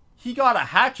he got a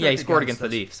hat trick. Yeah, he scored against the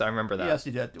Leafs. I remember that. Yes,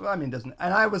 he did. I mean, doesn't.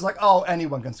 And I was like, oh,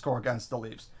 anyone can score against the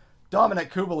Leafs.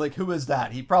 Dominik Kubalik, who is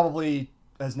that? He probably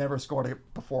has never scored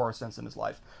it before or since in his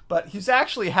life. But he's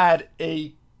actually had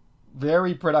a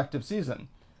very productive season.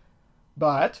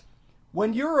 But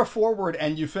when you're a forward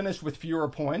and you finish with fewer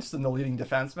points than the leading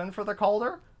defenseman for the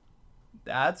Calder,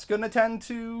 that's going to tend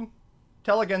to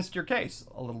tell against your case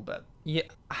a little bit. Yeah,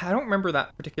 I don't remember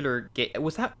that particular game.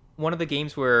 Was that one of the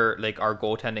games where, like, our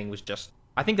goaltending was just...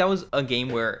 I think that was a game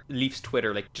where Leafs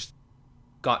Twitter, like, just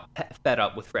got fed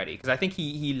up with Freddie. Because I think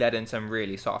he let in some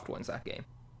really soft ones that game.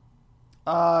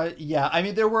 Yeah, I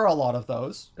mean, there were a lot of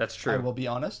those. That's true. I will be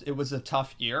honest. It was a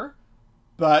tough year.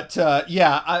 But,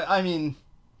 yeah, I mean...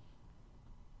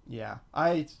 Yeah,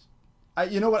 I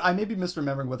you know what? I may be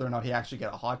misremembering whether or not he actually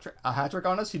got a hat trick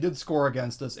on us. He did score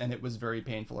against us, and it was very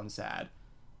painful and sad.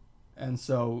 And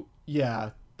so,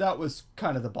 yeah, that was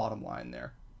kind of the bottom line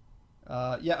there.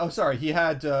 He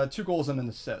had 2 goals and an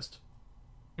assist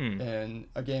in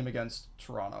a game against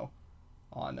Toronto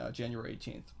on January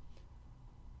 18th.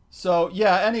 So,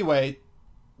 yeah, anyway,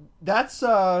 that's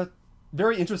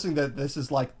very interesting that this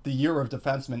is like the year of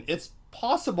defensemen. It's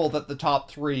possible that the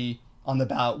top 3 on the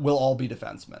ballot will all be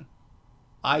defensemen.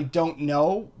 I don't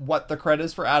know what the credit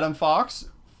is for Adam Fox.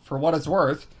 For what it's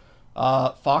worth,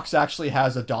 Fox actually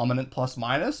has a dominant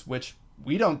plus-minus, which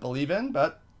we don't believe in,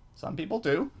 but some people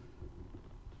do.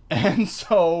 And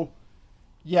so,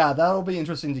 yeah, that'll be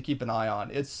interesting to keep an eye on.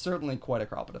 It's certainly quite a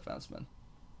crop of defensemen.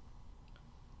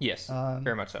 Yes,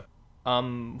 very much so.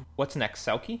 What's next,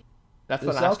 Selke? That's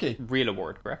the last Selke. real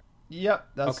award, correct? Yep,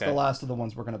 that's the last of the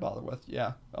ones we're going to bother with.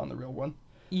 Yeah, on the real one.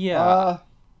 Yeah.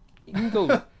 You can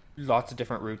go lots of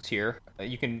different routes here.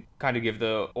 You can kind of give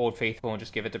the Old Faithful and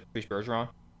just give it to Patrice Bergeron.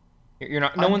 You're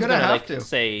not. No one's gonna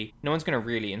say. No one's gonna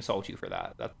really insult you for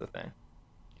that. That's the thing.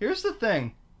 Here's the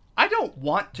thing. I don't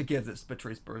want to give this to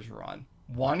Patrice Bergeron.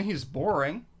 1, he's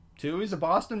boring. 2, he's a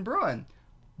Boston Bruin.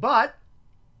 But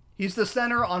he's the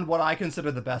center on what I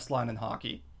consider the best line in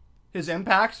hockey. His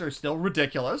impacts are still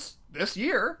ridiculous. This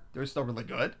year, they're still really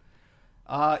good.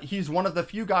 He's one of the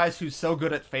few guys who's so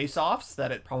good at face-offs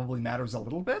that it probably matters a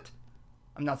little bit.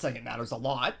 I'm not saying it matters a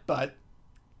lot, but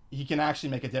he can actually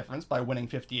make a difference by winning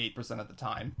 58% of the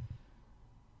time.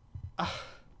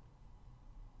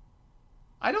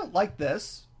 I don't like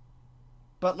this,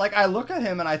 but like I look at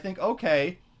him and I think,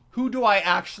 okay, who do I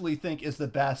actually think is the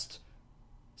best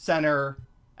center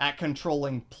at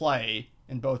controlling play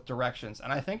in both directions?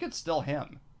 And I think it's still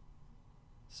him.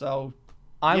 So...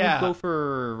 I would go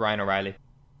for Ryan O'Reilly.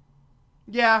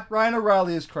 Yeah, Ryan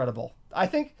O'Reilly is credible. I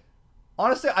think,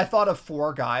 honestly, I thought of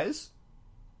 4 guys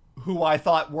who I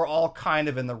thought were all kind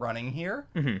of in the running here.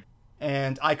 Mm-hmm.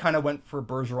 And I kind of went for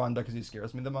Bergeron because he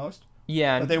scares me the most.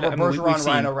 Yeah. But they were Bergeron,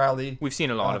 Ryan O'Reilly. We've seen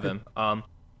a lot of them.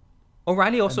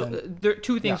 O'Reilly also, there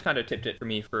 2 things kind of tipped it for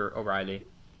me for O'Reilly.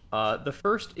 The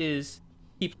first is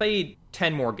he played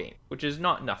 10 more games, which is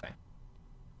not nothing.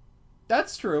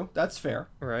 That's true. That's fair.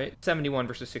 Right? 71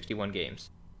 versus 61 games.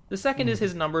 The second is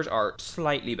his numbers are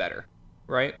slightly better.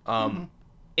 Right?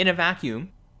 In a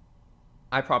vacuum,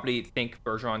 I probably think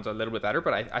Bergeron's a little bit better,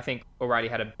 but I think O'Reilly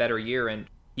had a better year and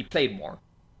he played more.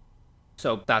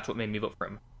 So that's what made me vote for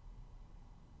him.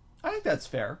 I think that's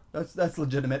fair. That's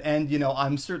legitimate. And, you know,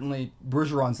 I'm certainly...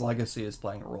 Bergeron's legacy is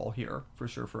playing a role here, for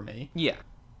sure, for me. Yeah.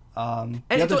 And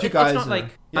the other 2 guys it's not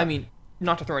like... Yeah. I mean,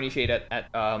 not to throw any shade at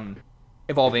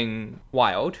Evolving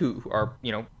Wild, who are,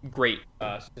 you know, great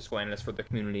statistical analysts for the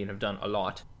community and have done a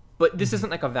lot. But this isn't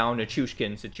like a Val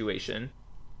Nichushkin situation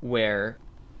where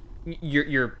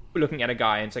you're looking at a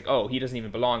guy and it's like, oh, he doesn't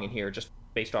even belong in here just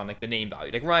based on like the name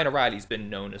value. Like Ryan O'Reilly's been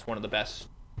known as one of the best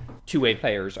 2-way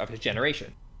players of his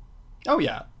generation. Oh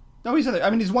yeah, no,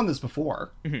 he's won this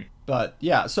before. Mm-hmm. But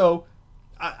yeah, so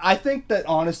I think that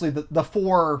honestly the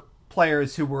 4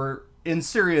 players who were in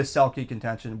serious Selke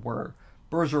contention were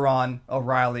Bergeron,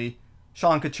 O'Reilly,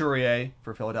 Sean Couturier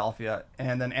for Philadelphia,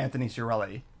 and then Anthony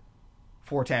Cirelli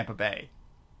for Tampa Bay.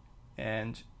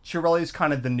 And Cirelli's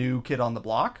kind of the new kid on the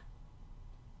block,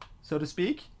 so to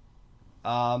speak.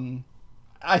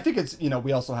 I think it's,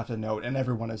 we also have to note, and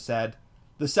everyone has said,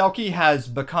 the Selke has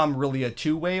become really a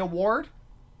two-way award.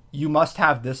 You must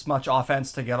have this much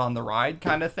offense to get on the ride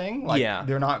kind of thing. Like, yeah.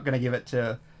 They're not going to give it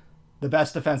to the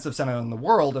best defensive center in the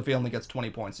world if he only gets 20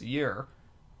 points a year.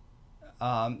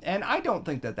 And I don't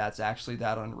think that that's actually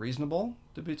that unreasonable,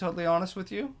 to be totally honest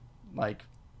with you. Like,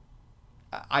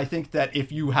 I think that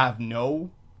if you have no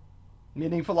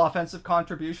meaningful offensive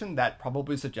contribution, that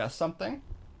probably suggests something.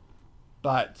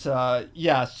 But,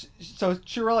 yeah, so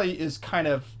Cirelli is kind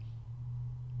of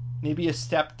maybe a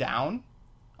step down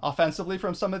offensively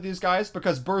from some of these guys,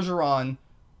 because Bergeron,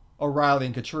 O'Reilly,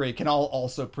 and Couturier can all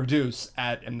also produce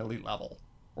at an elite level,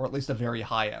 or at least a very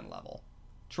high-end level.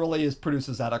 Cirelli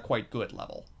produces at a quite good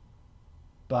level.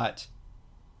 But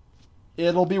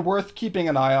it'll be worth keeping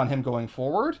an eye on him going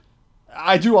forward.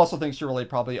 I do also think Cirelli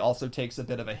probably also takes a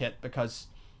bit of a hit because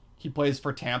he plays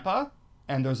for Tampa,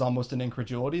 and there's almost an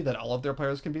incredulity that all of their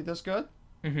players can be this good.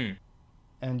 Mm-hmm.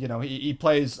 And, he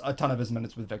plays a ton of his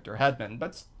minutes with Victor Hedman,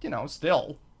 but,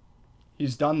 still,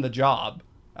 he's done the job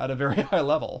at a very high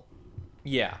level.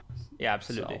 Yeah,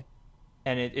 absolutely. So,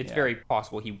 and it's very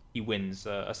possible he wins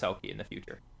a Selke in the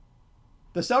future.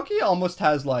 The Selke almost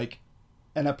has, like,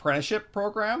 an apprenticeship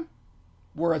program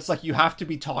where it's like you have to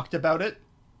be talked about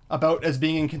as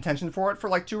being in contention for it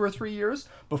for, like, 2 or 3 years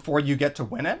before you get to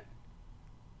win it.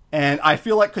 And I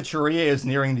feel like Couturier is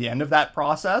nearing the end of that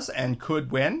process and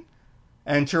could win.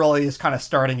 And Cirelli is kind of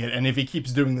starting it, and if he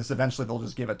keeps doing this, eventually they'll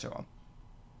just give it to him.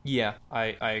 Yeah,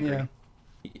 I agree.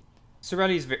 Yeah.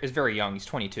 Cirelli is very young. He's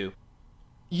 22.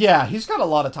 Yeah, he's got a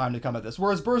lot of time to come at this.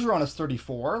 Whereas Bergeron is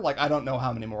 34. Like, I don't know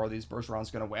how many more of these Bergeron's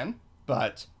going to win,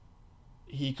 but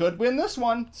he could win this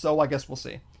one, so I guess we'll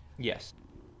see. Yes.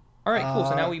 All right, cool.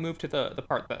 So now we move to the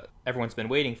part that everyone's been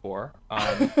waiting for,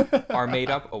 our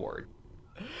made-up award.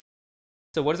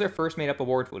 So what is our first made-up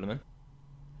award, Fuleman?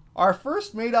 Our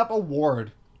first made-up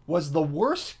award was the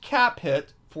worst cap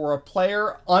hit for a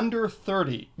player under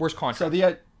 30. Worst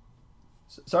contract.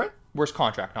 So sorry? Worst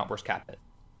contract, not worst cap hit.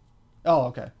 Oh,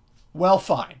 okay. Well,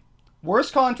 fine.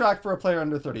 Worst contract for a player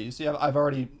under 30. You see, I've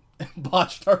already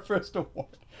botched our first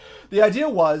award. The idea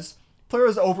was,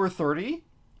 players over 30,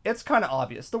 it's kind of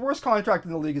obvious. The worst contract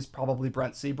in the league is probably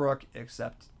Brent Seabrook,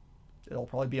 except it'll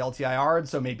probably be LTIR'd,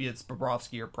 so maybe it's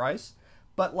Bobrovsky or Price.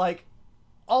 But, like,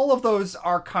 all of those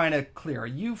are kind of clear.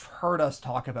 You've heard us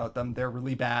talk about them. They're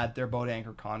really bad. They're boat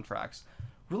anchor contracts.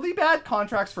 Really bad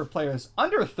contracts for players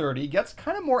under 30 gets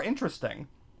kind of more interesting.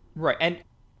 Right, and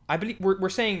I believe we're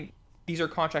saying these are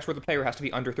contracts where the player has to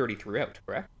be under 30 throughout,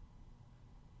 correct?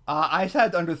 I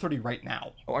said under 30 right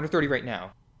now. Oh, under 30 right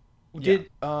now. Yeah.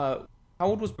 How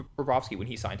old was Bobrovsky when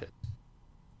he signed it?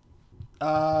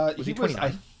 Was he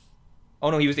 29? Oh,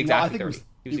 no, he was exactly 30.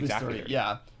 He was exactly 30.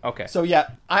 Yeah. Okay. So,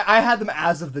 yeah, I had them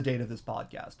as of the date of this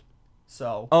podcast.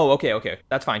 So. Oh, okay.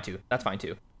 That's fine, too.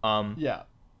 Yeah.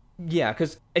 Yeah,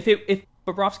 because if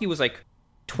Bobrovsky was, like,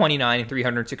 29 in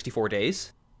 364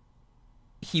 days,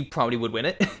 he probably would win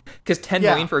it. Because $10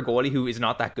 million for a goalie who is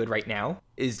not that good right now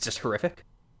is just horrific.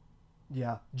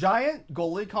 Yeah. Giant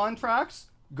goalie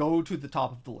contracts go to the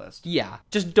top of the list. Yeah.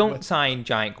 Just don't sign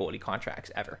giant goalie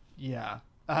contracts ever. Yeah.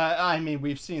 I mean,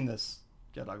 we've seen this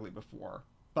get ugly before.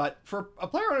 But for a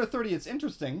player under 30, it's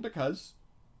interesting because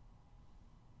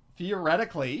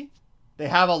theoretically, they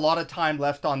have a lot of time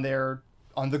left on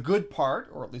the good part,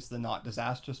 or at least the not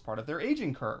disastrous part of their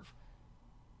aging curve.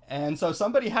 And so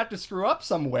somebody had to screw up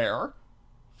somewhere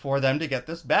for them to get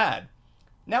this bad.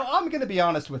 Now, I'm going to be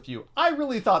honest with you. I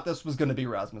really thought this was going to be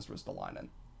Rasmus Ristolainen.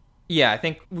 Yeah, I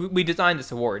think we designed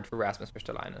this award for Rasmus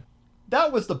Ristolainen.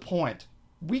 That was the point.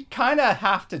 We kind of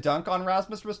have to dunk on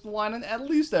Rasmus Ristolainen at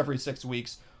least every 6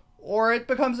 weeks, or it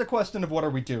becomes a question of what are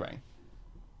we doing.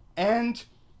 And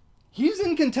he's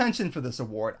in contention for this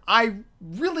award. I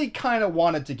really kind of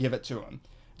wanted to give it to him.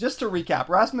 Just to recap,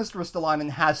 Rasmus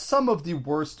Ristolainen has some of the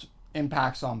worst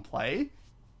impacts on play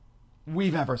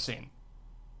we've ever seen.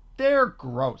 They're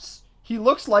gross. He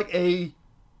looks like a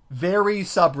very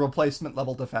sub-replacement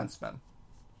level defenseman.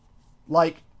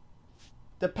 Like,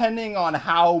 depending on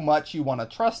how much you want to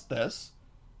trust this,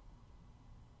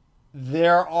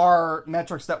 there are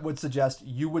metrics that would suggest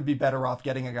you would be better off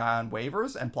getting a guy on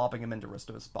waivers and plopping him into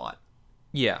Risto's spot.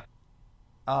 Yeah.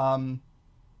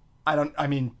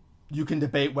 You can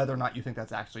debate whether or not you think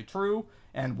that's actually true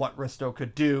and what Risto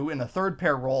could do in a third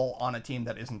pair role on a team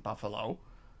that isn't Buffalo.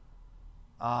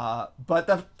 But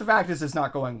the fact is, it's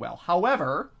not going well.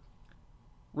 However,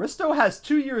 Risto has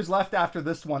 2 years left after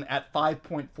this one at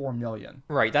 $5.4 million.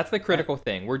 Right, that's the critical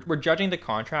thing. We're judging the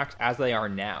contracts as they are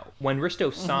now. When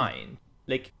Risto signed,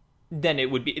 like, then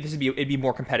it'd be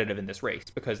more competitive in this race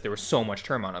because there was so much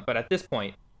term on it. But at this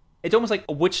point, it's almost like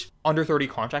which under 30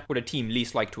 contract would a team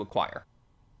least like to acquire?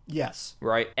 Yes.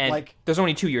 Right? And like, there's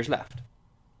only 2 years left.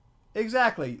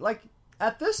 Exactly. Like,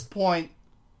 at this point,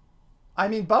 I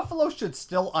mean, Buffalo should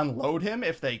still unload him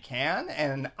if they can,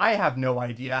 and I have no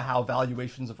idea how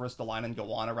valuations of Ristolainen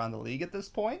go on around the league at this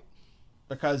point,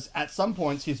 because at some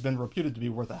points he's been reputed to be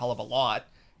worth a hell of a lot,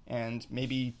 and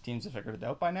maybe teams have figured it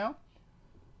out by now.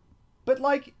 But,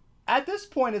 like, at this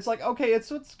point, it's like, okay, it's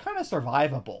kind of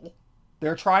survivable.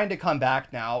 They're trying to come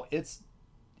back now.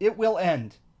 It will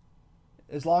end.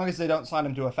 As long as they don't sign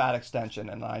him to a fat extension,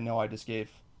 and I know I just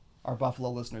gave our Buffalo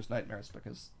listeners nightmares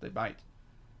because they might.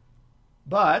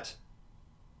 But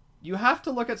you have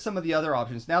to look at some of the other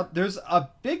options. Now, there's a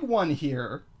big one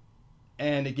here,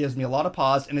 and it gives me a lot of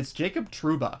pause, and it's Jacob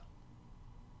Trouba.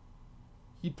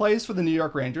 He plays for the New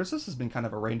York Rangers. This has been kind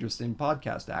of a Rangers-themed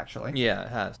podcast, actually. Yeah, it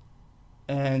has.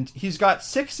 And he's got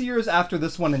 6 years after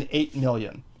this one and $8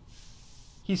 million.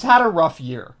 He's had a rough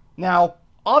year. Now,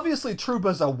 obviously,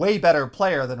 Trouba's a way better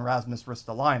player than Rasmus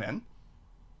Ristolainen,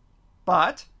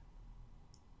 but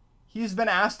he's been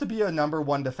asked to be a number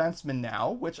one defenseman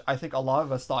now, which I think a lot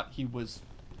of us thought he was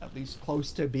at least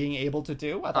close to being able to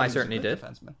do. I certainly did.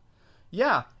 Defenseman.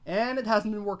 Yeah, and it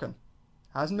hasn't been working.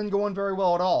 Hasn't been going very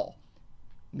well at all.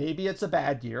 Maybe it's a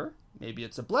bad year. Maybe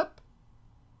it's a blip.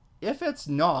 If it's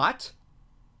not,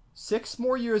 6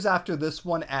 more years after this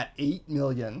one at $8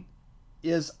 million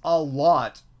is a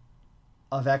lot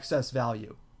of excess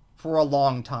value for a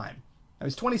long time. Now,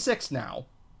 he's 26 now,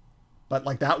 but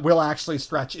like that will actually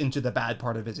stretch into the bad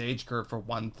part of his age curve for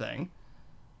one thing.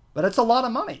 But it's a lot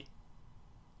of money.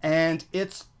 And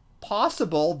it's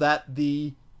possible that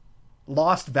the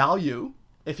lost value,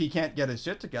 if he can't get his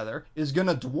shit together, is going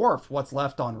to dwarf what's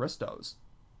left on Risto's.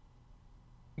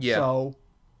 Yeah. So,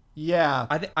 yeah.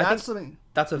 I think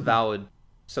that's a valid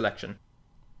selection.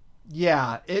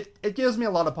 Yeah, it gives me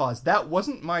a lot of pause. That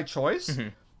wasn't my choice,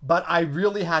 but I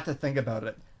really had to think about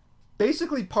it.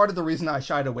 Basically, part of the reason I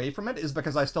shied away from it is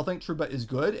because I still think Trouba is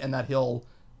good and that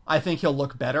I think he'll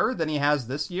look better than he has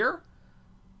this year.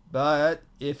 But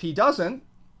if he doesn't,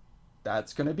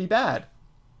 that's going to be bad.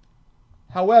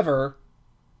 However,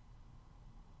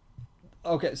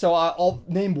 okay, so I'll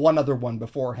name one other one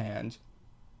beforehand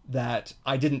that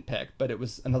I didn't pick, but it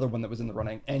was another one that was in the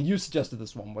running. And you suggested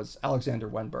this one was Alexander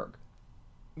Wenberg.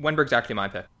 Wenberg's actually my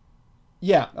pick.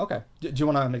 Yeah, okay. Do you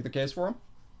want to make the case for him?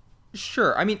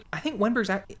 Sure. I mean, I think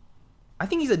I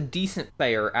think he's a decent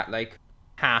player at like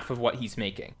half of what he's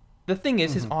making. The thing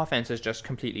is, his offense is just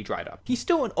completely dried up. He's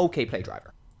still an okay play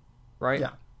driver, right?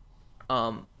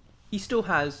 Yeah. He still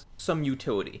has some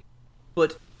utility,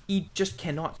 but he just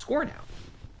cannot score now.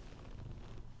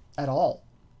 At all.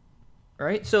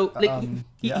 Right? So like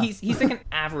yeah. he's like an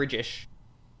average-ish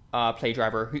play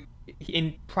driver. Who,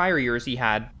 in prior years, he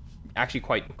had actually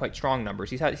quite strong numbers.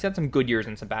 He's had some good years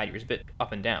and some bad years, a bit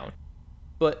up and down.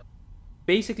 But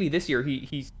basically, this year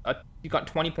he got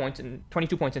 22 points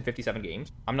in 57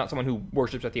 games. I'm not someone who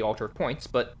worships at the altar of points,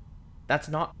 but that's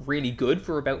not really good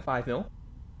for about $5 million.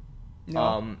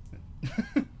 No.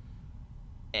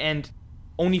 And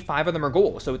only 5 of them are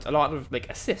goals, so it's a lot of like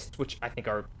assists, which I think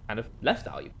are kind of less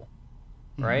valuable,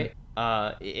 right?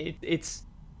 It's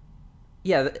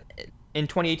in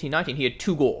 2018-19 he had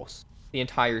 2 goals the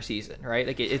entire season, right?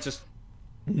 Like it's just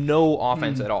no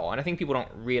offense at all, and I think people don't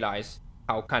realize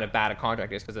how kind of bad a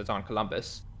contract is because it's on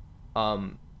Columbus.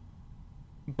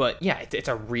 But yeah, it's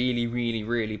a really, really,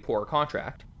 really poor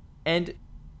contract, and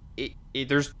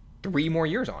there's 3 more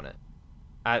years on it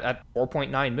at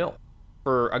 $4.9 million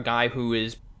for a guy who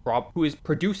is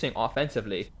producing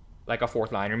offensively like a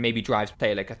fourth liner, maybe drives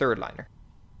play like a third liner.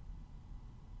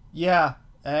 Yeah,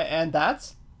 and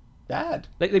that's bad.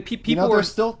 Like people are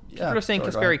saying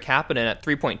Kasperi Kapanen at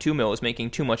 $3.2 million is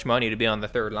making too much money to be on the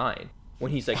third line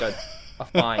when he's like a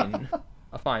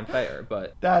fine player,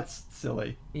 but that's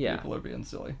silly. Yeah, people are being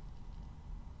silly.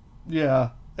 Yeah,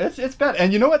 it's bad.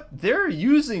 And you know what? They're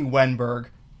using Wenberg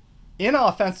in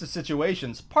offensive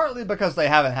situations, partly because they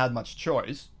haven't had much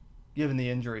choice, given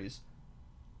the injuries.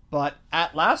 But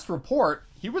at last report,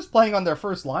 he was playing on their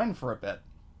first line for a bit.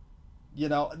 You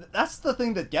know, that's the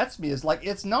thing that gets me, is like,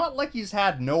 it's not like he's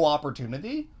had no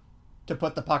opportunity to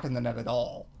put the puck in the net at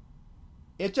all.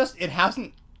 It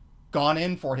hasn't gone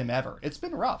in for him ever. It's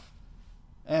been rough.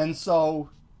 And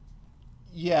so,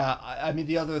 yeah, I mean,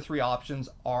 the other 3 options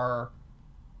are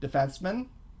defensemen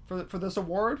for this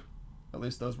award. At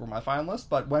least those were my finalists.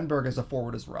 But Wenberg as a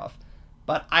forward is rough.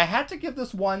 But I had to give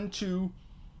this one to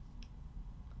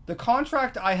the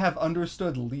contract I have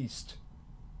understood least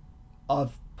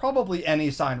of probably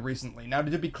any signed recently. Now,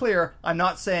 to be clear, I'm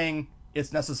not saying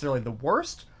it's necessarily the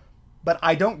worst, but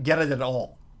I don't get it at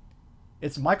all.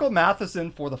 It's Michael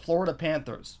Matheson for the Florida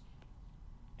Panthers.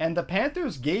 And the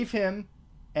Panthers gave him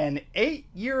an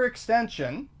 8-year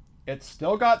extension. It's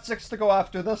still got 6 to go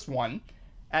after this one,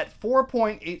 at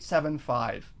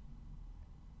 $4.875.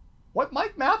 What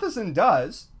Mike Matheson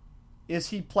does is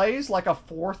he plays like a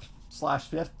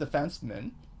 4th/5th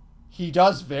defenseman. He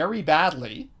does very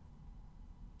badly.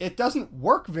 It doesn't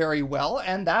work very well,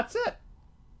 and that's it.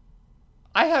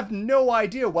 I have no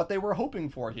idea what they were hoping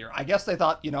for here. I guess they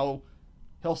thought,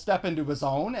 he'll step into his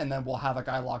own, and then we'll have a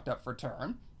guy locked up for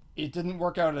term. It didn't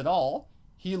work out at all.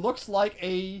 He looks like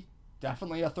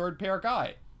definitely a third pair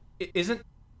guy.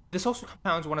 This also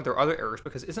compounds one of their other errors,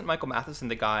 because isn't Michael Matheson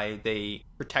the guy they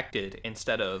protected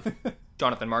instead of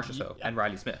Jonathan Marchessault and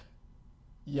Riley Smith?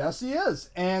 Yes, he is.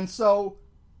 And so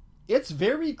it's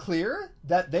very clear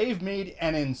that they've made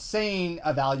an insane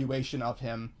evaluation of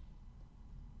him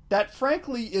that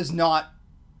frankly is not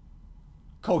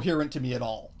coherent to me at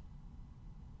all.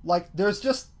 Like, there's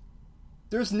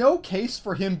no case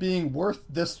for him being worth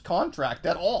this contract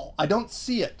at all. I don't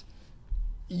see it.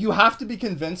 You have to be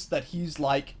convinced that he's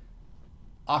like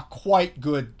a quite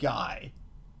good guy.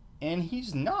 And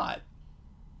he's not.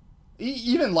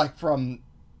 Even like from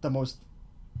the most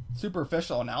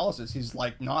superficial analysis, he's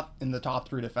like not in the top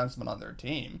 3 defensemen on their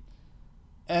team.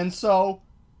 And so,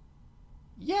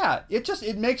 yeah,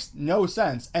 it makes no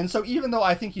sense. And so even though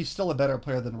I think he's still a better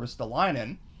player than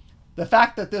Ristolainen, the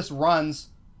fact that this runs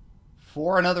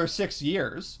for another 6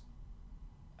 years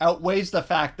outweighs the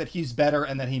fact that he's better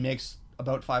and that he makes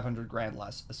about $500,000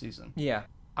 less a season. Yeah.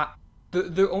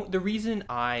 The reason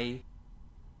I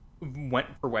went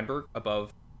for Wenberg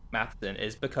above Matheson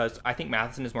is because I think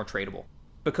Matheson is more tradable.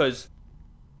 Because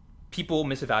people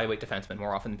misevaluate defensemen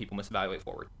more often than people misevaluate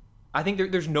forward. I think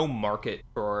there's no market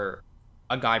for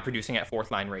a guy producing at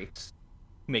 4th line rates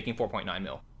making $4.9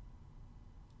 million.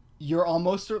 You're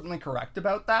almost certainly correct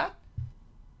about that.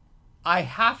 I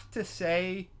have to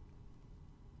say,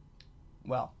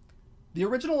 well, the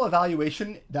original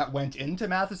evaluation that went into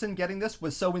Matheson getting this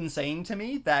was so insane to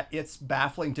me that it's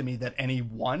baffling to me that any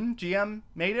one GM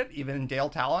made it, even Dale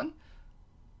Talon.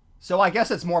 So I guess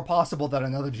it's more possible that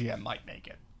another GM might make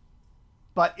it.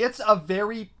 But it's a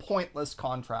very pointless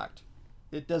contract.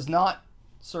 It does not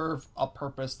serve a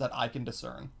purpose that I can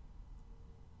discern.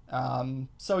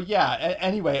 So yeah,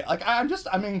 anyway, like I'm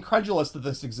incredulous that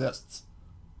this exists.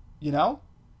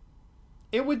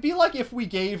 It would be like if we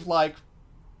gave like,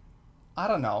 I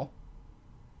don't know,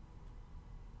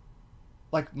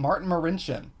 like Martin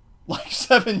Marincin, like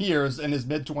 7 years in his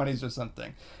mid-20s or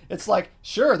something. It's like,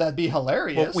 sure, that'd be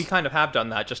hilarious. Well, we kind of have done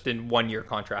that just in 1-year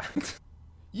contracts.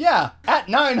 Yeah, at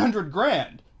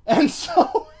 $900,000. And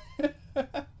so,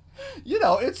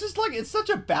 it's just like, it's such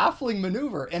a baffling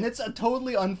maneuver, and it's a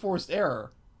totally unforced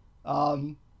error.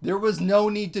 There was no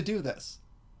need to do this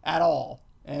at all.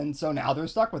 And so now they're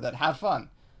stuck with it. Have fun.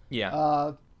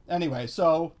 Yeah. Anyway,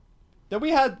 so then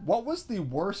we had, what was the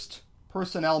worst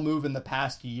personnel move in the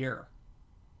past year?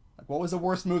 Like, what was the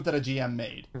worst move that a GM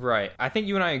made? Right. I think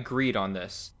you and I agreed on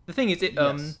this. The thing is, it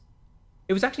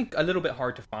was actually a little bit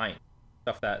hard to find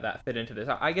stuff that fit into this.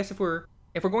 I guess if we're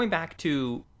going back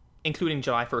to including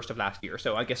July 1st of last year,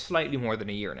 so I guess slightly more than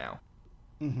a year now,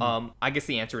 I guess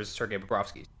the answer is Sergei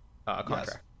Bobrovsky's contract.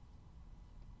 Yes.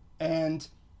 And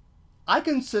I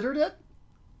considered it.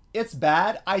 It's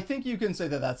bad. I think you can say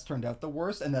that that's turned out the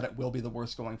worst and that it will be the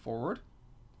worst going forward.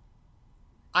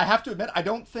 I have to admit, I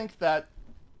don't think that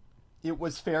it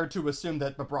was fair to assume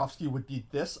that Bobrovsky would be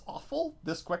this awful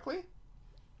this quickly.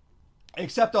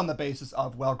 Except on the basis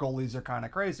of, well, goalies are kind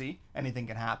of crazy. Anything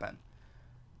can happen.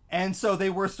 And so they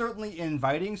were certainly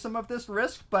inviting some of this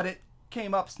risk, but it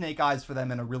came up snake eyes for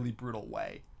them in a really brutal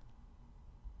way.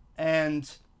 And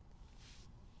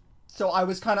so I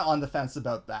was kind of on the fence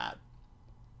about that.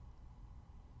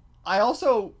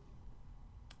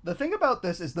 The thing about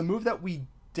this is the move that we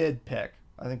did pick,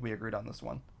 I think we agreed on this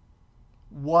one,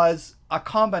 was a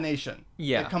combination.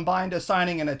 Yeah. It combined a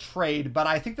signing and a trade, but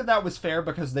I think that was fair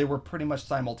because they were pretty much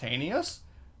simultaneous.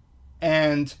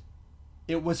 And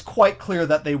it was quite clear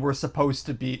that they were supposed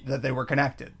to be, that they were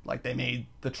connected. Like, they made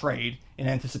the trade in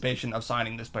anticipation of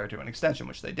signing this player to an extension,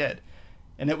 which they did.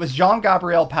 And it was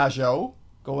Jean-Gabriel Pageau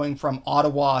going from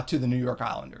Ottawa to the New York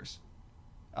Islanders.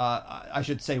 I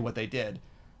should say what they did.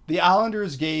 The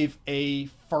Islanders gave a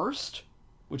first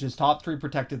which is top 3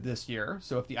 protected this year.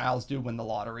 So if the Isles do win the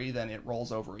lottery, then it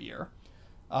rolls over a year.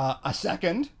 A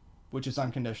second, which is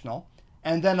unconditional.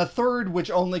 And then a third,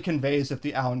 which only conveys if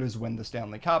the Islanders win the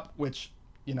Stanley Cup, which,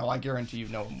 I guarantee you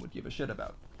no one would give a shit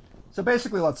about. So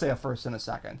basically, let's say a first and a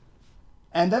second.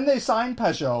 And then they signed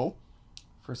Pajot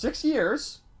for 6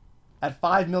 years at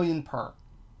 $5 million per.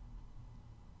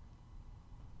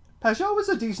 Pajot is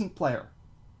a decent player.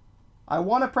 I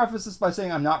want to preface this by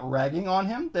saying I'm not ragging on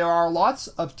him. There are lots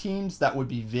of teams that would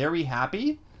be very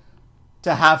happy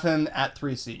to have him at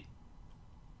 3C.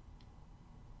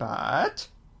 But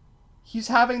he's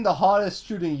having the hottest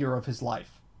shooting year of his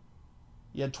life.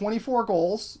 He had 24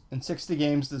 goals in 60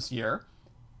 games this year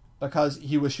because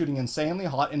he was shooting insanely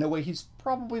hot in a way he's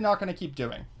probably not going to keep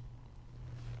doing.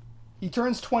 He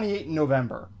turns 28 in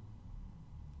November.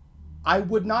 I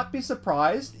would not be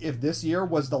surprised if this year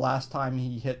was the last time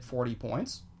he hit 40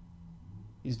 points.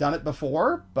 He's done it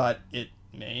before, but it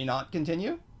may not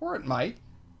continue, or it might.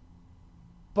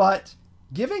 But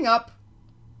giving up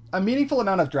a meaningful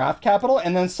amount of draft capital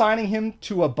and then signing him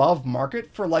to above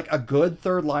market for like a good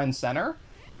third-line center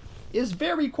is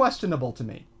very questionable to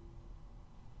me.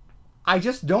 I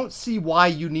just don't see why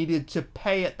you needed to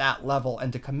pay at that level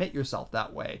and to commit yourself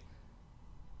that way.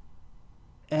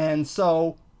 And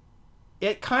so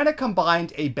it kind of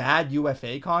combined a bad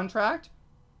UFA contract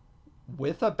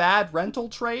with a bad rental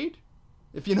trade,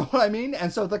 if you know what I mean.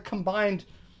 And so the combined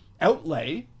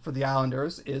outlay for the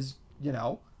Islanders is,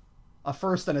 a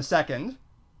first and a second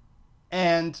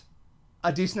and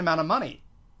a decent amount of money.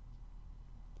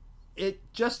 It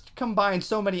just combines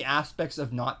so many aspects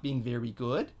of not being very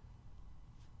good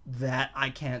that I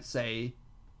can't say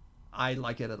I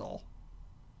like it at all.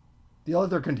 The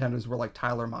other contenders were like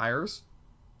Tyler Myers,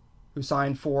 who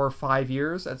signed for 5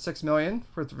 years at $6 million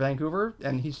for Vancouver,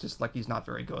 and he's just he's not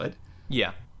very good.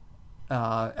 Yeah.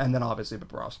 And then obviously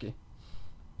Bobrovsky.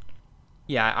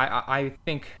 Yeah, I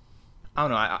think, I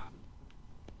don't know,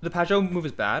 the Pajot move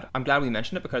is bad. I'm glad we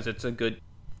mentioned it because it's a good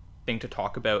thing to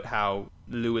talk about how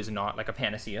Lou is not like a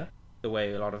panacea, the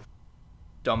way a lot of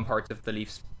dumb parts of the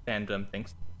Leafs fandom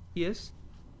thinks he is.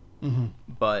 Mm-hmm.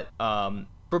 But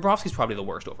Bobrovsky's probably the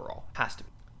worst overall. Has to be.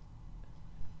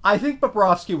 I think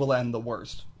Bobrovsky will end the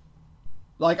worst.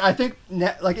 I think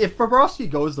if Bobrovsky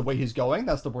goes the way he's going,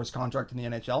 that's the worst contract in the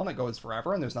NHL, and it goes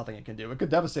forever, and there's nothing it can do. It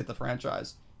could devastate the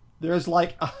franchise. There's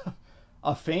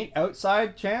a faint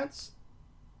outside chance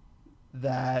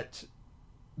that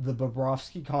the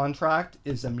Bobrovsky contract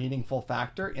is a meaningful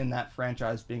factor in that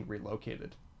franchise being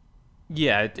relocated.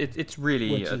 Yeah, it's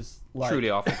really Which is truly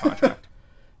awful contract.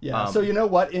 Yeah, so you know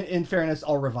what? In fairness,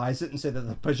 I'll revise it and say that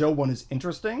the Pajot one is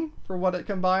interesting for what it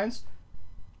combines.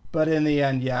 But in the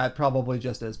end, yeah, it probably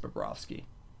just is Bobrovsky.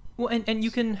 Well, and you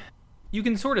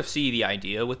can sort of see the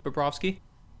idea with Bobrovsky.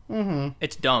 Mm-hmm.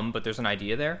 It's dumb, but there's an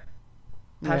idea there.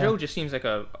 Pajot just seems like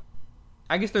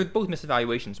I guess they're both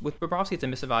misevaluations. With Bobrovsky, it's a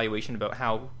misevaluation about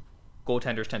how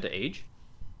goaltenders tend to age.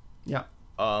 Yeah.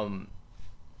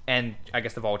 And I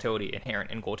guess the volatility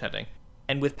inherent in goaltending.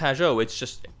 And with Pajot, it's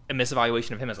just a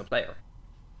misevaluation of him as a player.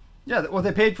 Yeah, well,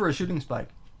 they paid for a shooting spike.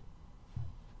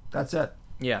 That's it.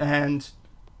 Yeah. And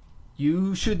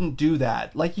you shouldn't do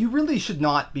that. You really should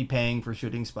not be paying for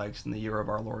shooting spikes in the year of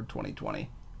our Lord 2020.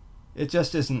 It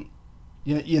just isn't,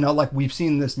 we've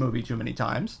seen this movie too many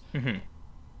times. Mm-hmm.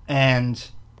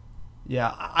 And,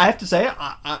 yeah, I have to say,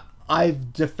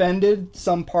 I've defended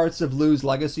some parts of Lou's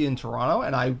legacy in Toronto,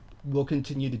 and I will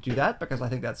continue to do that because I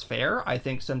think that's fair. I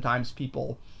think sometimes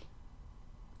people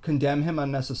condemn him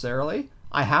unnecessarily.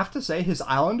 I have to say his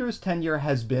Islanders tenure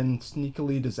has been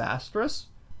sneakily disastrous,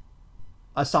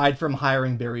 aside from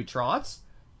hiring Barry Trotz.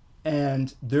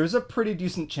 And there's a pretty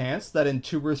decent chance that in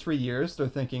 2 or 3 years they're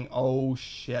thinking, oh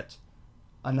shit,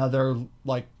 another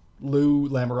Lou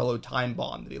Lamoriello time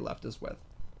bomb that he left us with.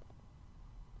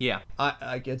 Yeah.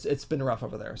 It's been rough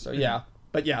over there. So yeah.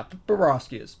 But yeah,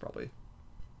 Bobrovsky is probably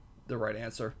the right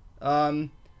answer.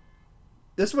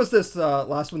 This was this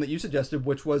last one that you suggested,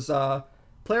 which was a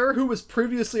player who was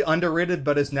previously underrated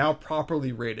but is now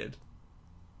properly rated.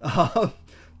 The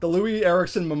Louis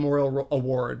Eriksson Memorial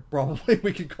Award, probably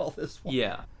we could call this one.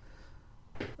 Yeah.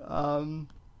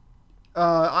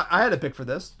 I had a pick for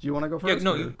this. Do you want to go first? Yeah,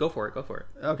 no, go for it.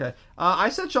 Okay. I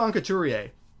said Sean Couturier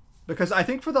because I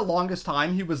think for the longest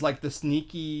time he was the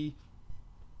sneaky,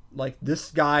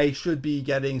 this guy should be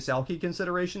getting Selke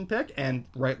consideration pick, and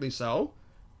rightly so.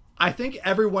 I think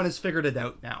everyone has figured it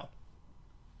out now.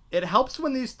 It helps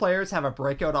when these players have a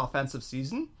breakout offensive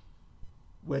season,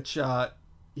 which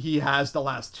he has the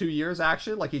last 2 years,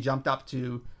 actually. He jumped up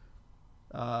to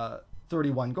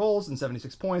 31 goals and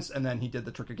 76 points, and then he did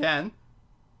the trick again.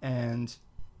 And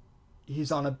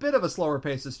he's on a bit of a slower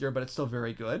pace this year, but it's still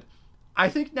very good. I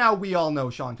think now we all know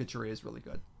Sean Couturier is really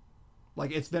good.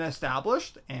 Like, it's been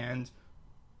established, and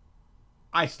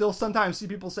I still sometimes see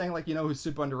people saying, like, who's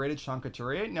super underrated, Sean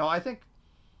Couturier. No, I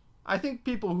think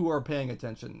people who are paying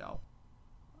attention know.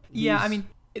 I mean,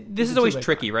 this is always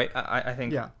tricky, right? I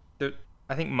think. Yeah.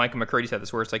 I think Micah McCurdy said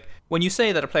this, where it's like, when you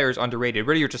say that a player is underrated,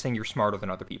 really you're just saying you're smarter than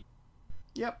other people.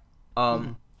 Yep.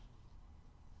 And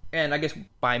I guess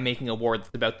by making a award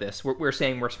that's about this, we're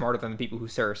saying we're smarter than the people who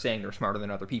are saying they're smarter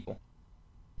than other people.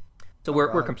 So we're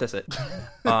complicit.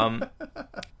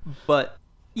 But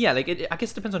yeah, like I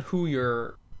guess it depends on who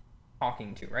you're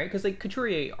talking to, right? Because like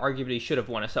Couturier arguably should have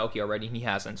won a Selke already, and he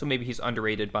hasn't. So maybe he's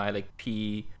underrated by like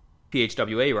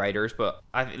PHWA writers, but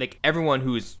I like everyone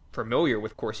who's familiar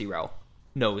with Corsi Rel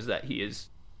knows that he is,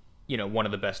 one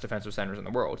of the best defensive centers in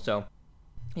the world. So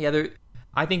yeah,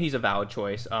 I think he's a valid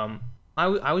choice.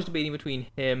 I was debating between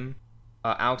him,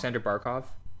 Alexander Barkov,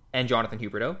 and Jonathan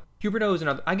Huberdeau. Huberdeau is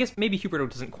another. I guess maybe Huberdeau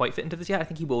doesn't quite fit into this yet. I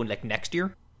think he will like next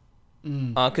year.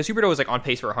 Because Huberdeau was like on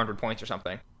pace for 100 points or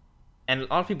something, and a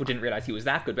lot of people didn't realize he was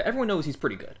that good. But everyone knows he's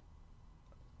pretty good.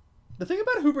 The thing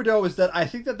about Huberdeau is that I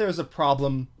think that there's a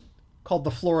problem called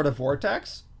the Florida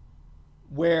Vortex,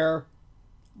 where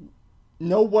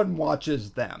no one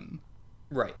watches them.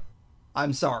 Right.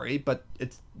 I'm sorry, but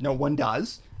no one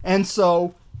does, and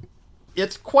so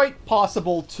it's quite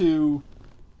possible to,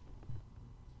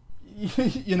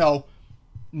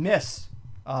 miss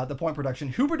the point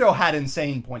production. Huberdeau had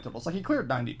insane point totals. Like, he cleared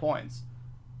 90 points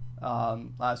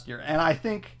last year, and I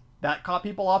think that caught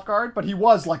people off guard, but he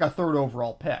was like a third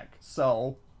overall pick,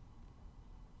 so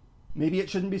maybe it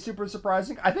shouldn't be super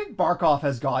surprising. I think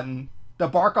the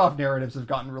Barkov narratives have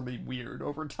gotten really weird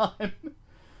over time.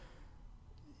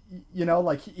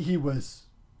 Like, he was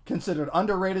considered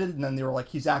underrated, and then they were like,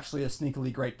 he's actually a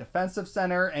sneakily great defensive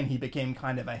center, and he became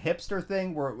kind of a hipster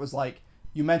thing where it was like,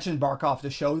 you mentioned Barkov to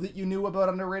show that you knew about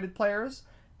underrated players,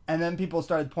 and then people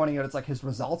started pointing out it's like his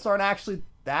results aren't actually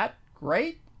that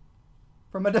great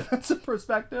from a defensive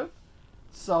perspective.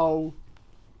 So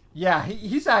yeah,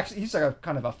 he's like a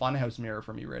kind of a funhouse mirror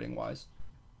for me rating wise.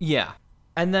 Yeah.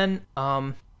 And then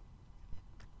I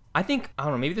think, I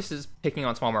don't know, maybe this is picking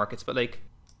on small markets, but like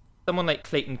someone like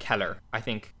Clayton Keller, I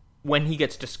think when he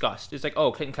gets discussed, it's like,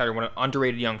 oh, Clayton Keller, an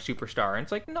underrated young superstar. And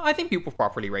it's like, no, I think people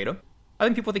properly rate him. I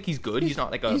think people think he's good. He's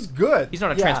not like he's good. He's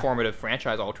not a transformative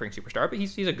franchise-altering superstar, but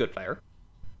he's a good player.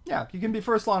 Yeah, he can be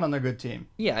first line on a good team.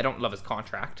 Yeah, I don't love his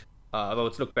contract, although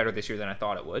it's looked better this year than I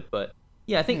thought it would. But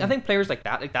yeah, I think players like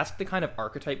that, like that's the kind of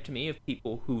archetype to me of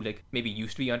people who like maybe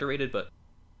used to be underrated, but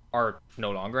are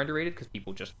no longer underrated because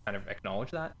people just kind of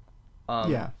acknowledge that.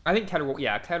 I think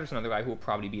Keller's another guy who will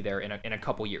probably be there in a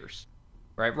couple years.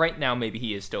 Right now, maybe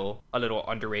he is still a little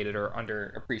underrated or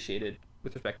underappreciated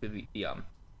with respect to the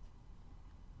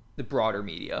broader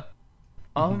media.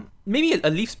 Maybe a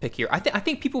Leafs pick here. I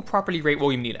think people properly rate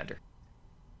William Nylander.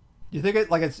 You think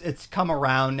it's come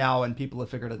around now and people have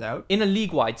figured it out? In a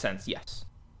league-wide sense, yes.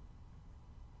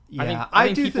 Yeah,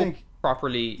 I think people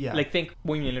properly think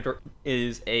William Nylander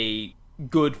is a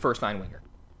good first-line winger,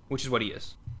 which is what he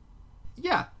is.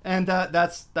 Yeah, and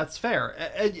that's fair.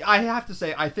 I have to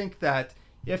say, I think that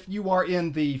if you are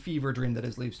in the fever dream that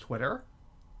is Leafs Twitter,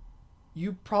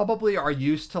 you probably are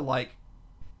used to like.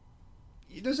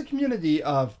 There's a community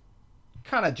of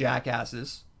kind of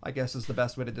jackasses, I guess is the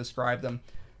best way to describe them,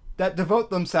 that devote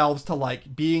themselves to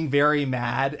like being very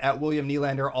mad at William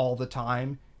Nylander all the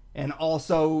time, and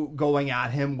also going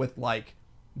at him with like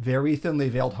very thinly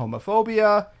veiled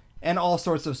homophobia and all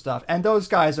sorts of stuff. And those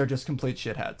guys are just complete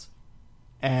shitheads.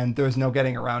 And there's no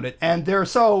getting around it. And they're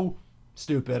so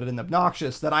stupid and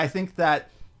obnoxious that I think that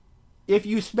if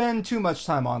you spend too much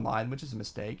time online, which is a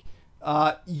mistake,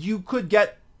 you could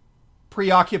get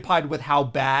preoccupied with how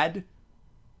bad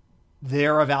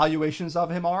their evaluations of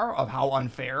him are, of how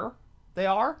unfair they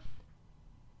are.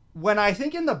 When I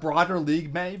think in the broader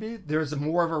league, maybe there's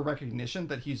more of a recognition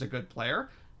that he's a good player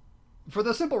for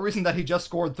the simple reason that he just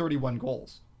scored 31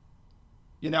 goals.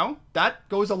 That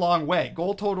goes a long way.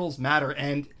 Goal totals matter.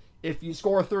 And if you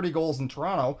score 30 goals in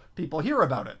Toronto, people hear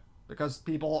about it because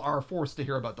people are forced to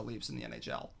hear about the Leafs in the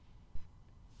NHL.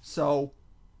 So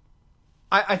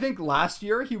I think last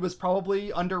year he was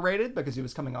probably underrated because he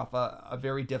was coming off a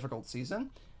very difficult season.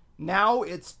 Now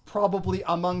it's probably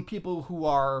among people who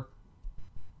are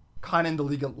kind of in the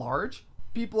league at large.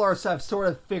 People have sort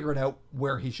of figured out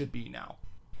where he should be now.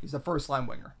 He's a first-line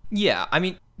winger. Yeah, I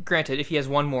mean, granted, if he has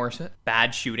one more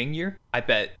bad shooting year, I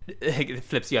bet it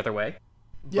flips the other way.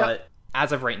 Yep. But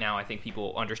as of right now, I think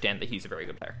people understand that he's a very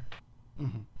good player.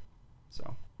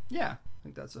 So, yeah, I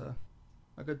think that's a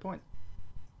good point.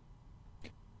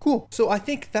 Cool. So I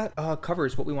think that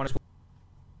covers what we want to.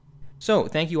 So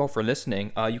thank you all for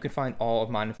listening. You can find all of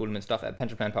mine and Fuleman stuff at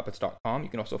pensionplanpuppets.com. You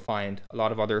can also find a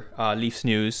lot of other Leafs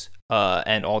news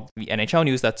and all the NHL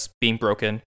news that's being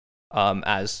broken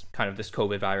as kind of this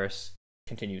COVID virus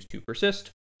continues to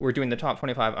persist. We're doing the top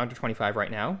 25 under 25 right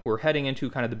now. We're heading into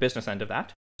kind of the business end of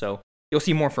that. So you'll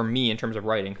see more from me in terms of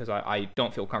writing because I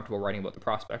don't feel comfortable writing about the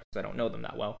prospects because I don't know them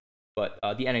that well. But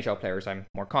the NHL players I'm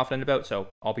more confident about, so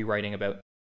I'll be writing about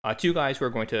two guys who are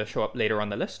going to show up later on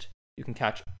the list. You can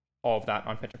catch all of that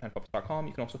on pensionplanpuppets.com.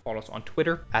 You can also follow us on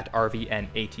Twitter at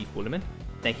RVNATFuleman.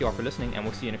 Thank you all for listening, and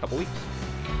we'll see you in a couple weeks.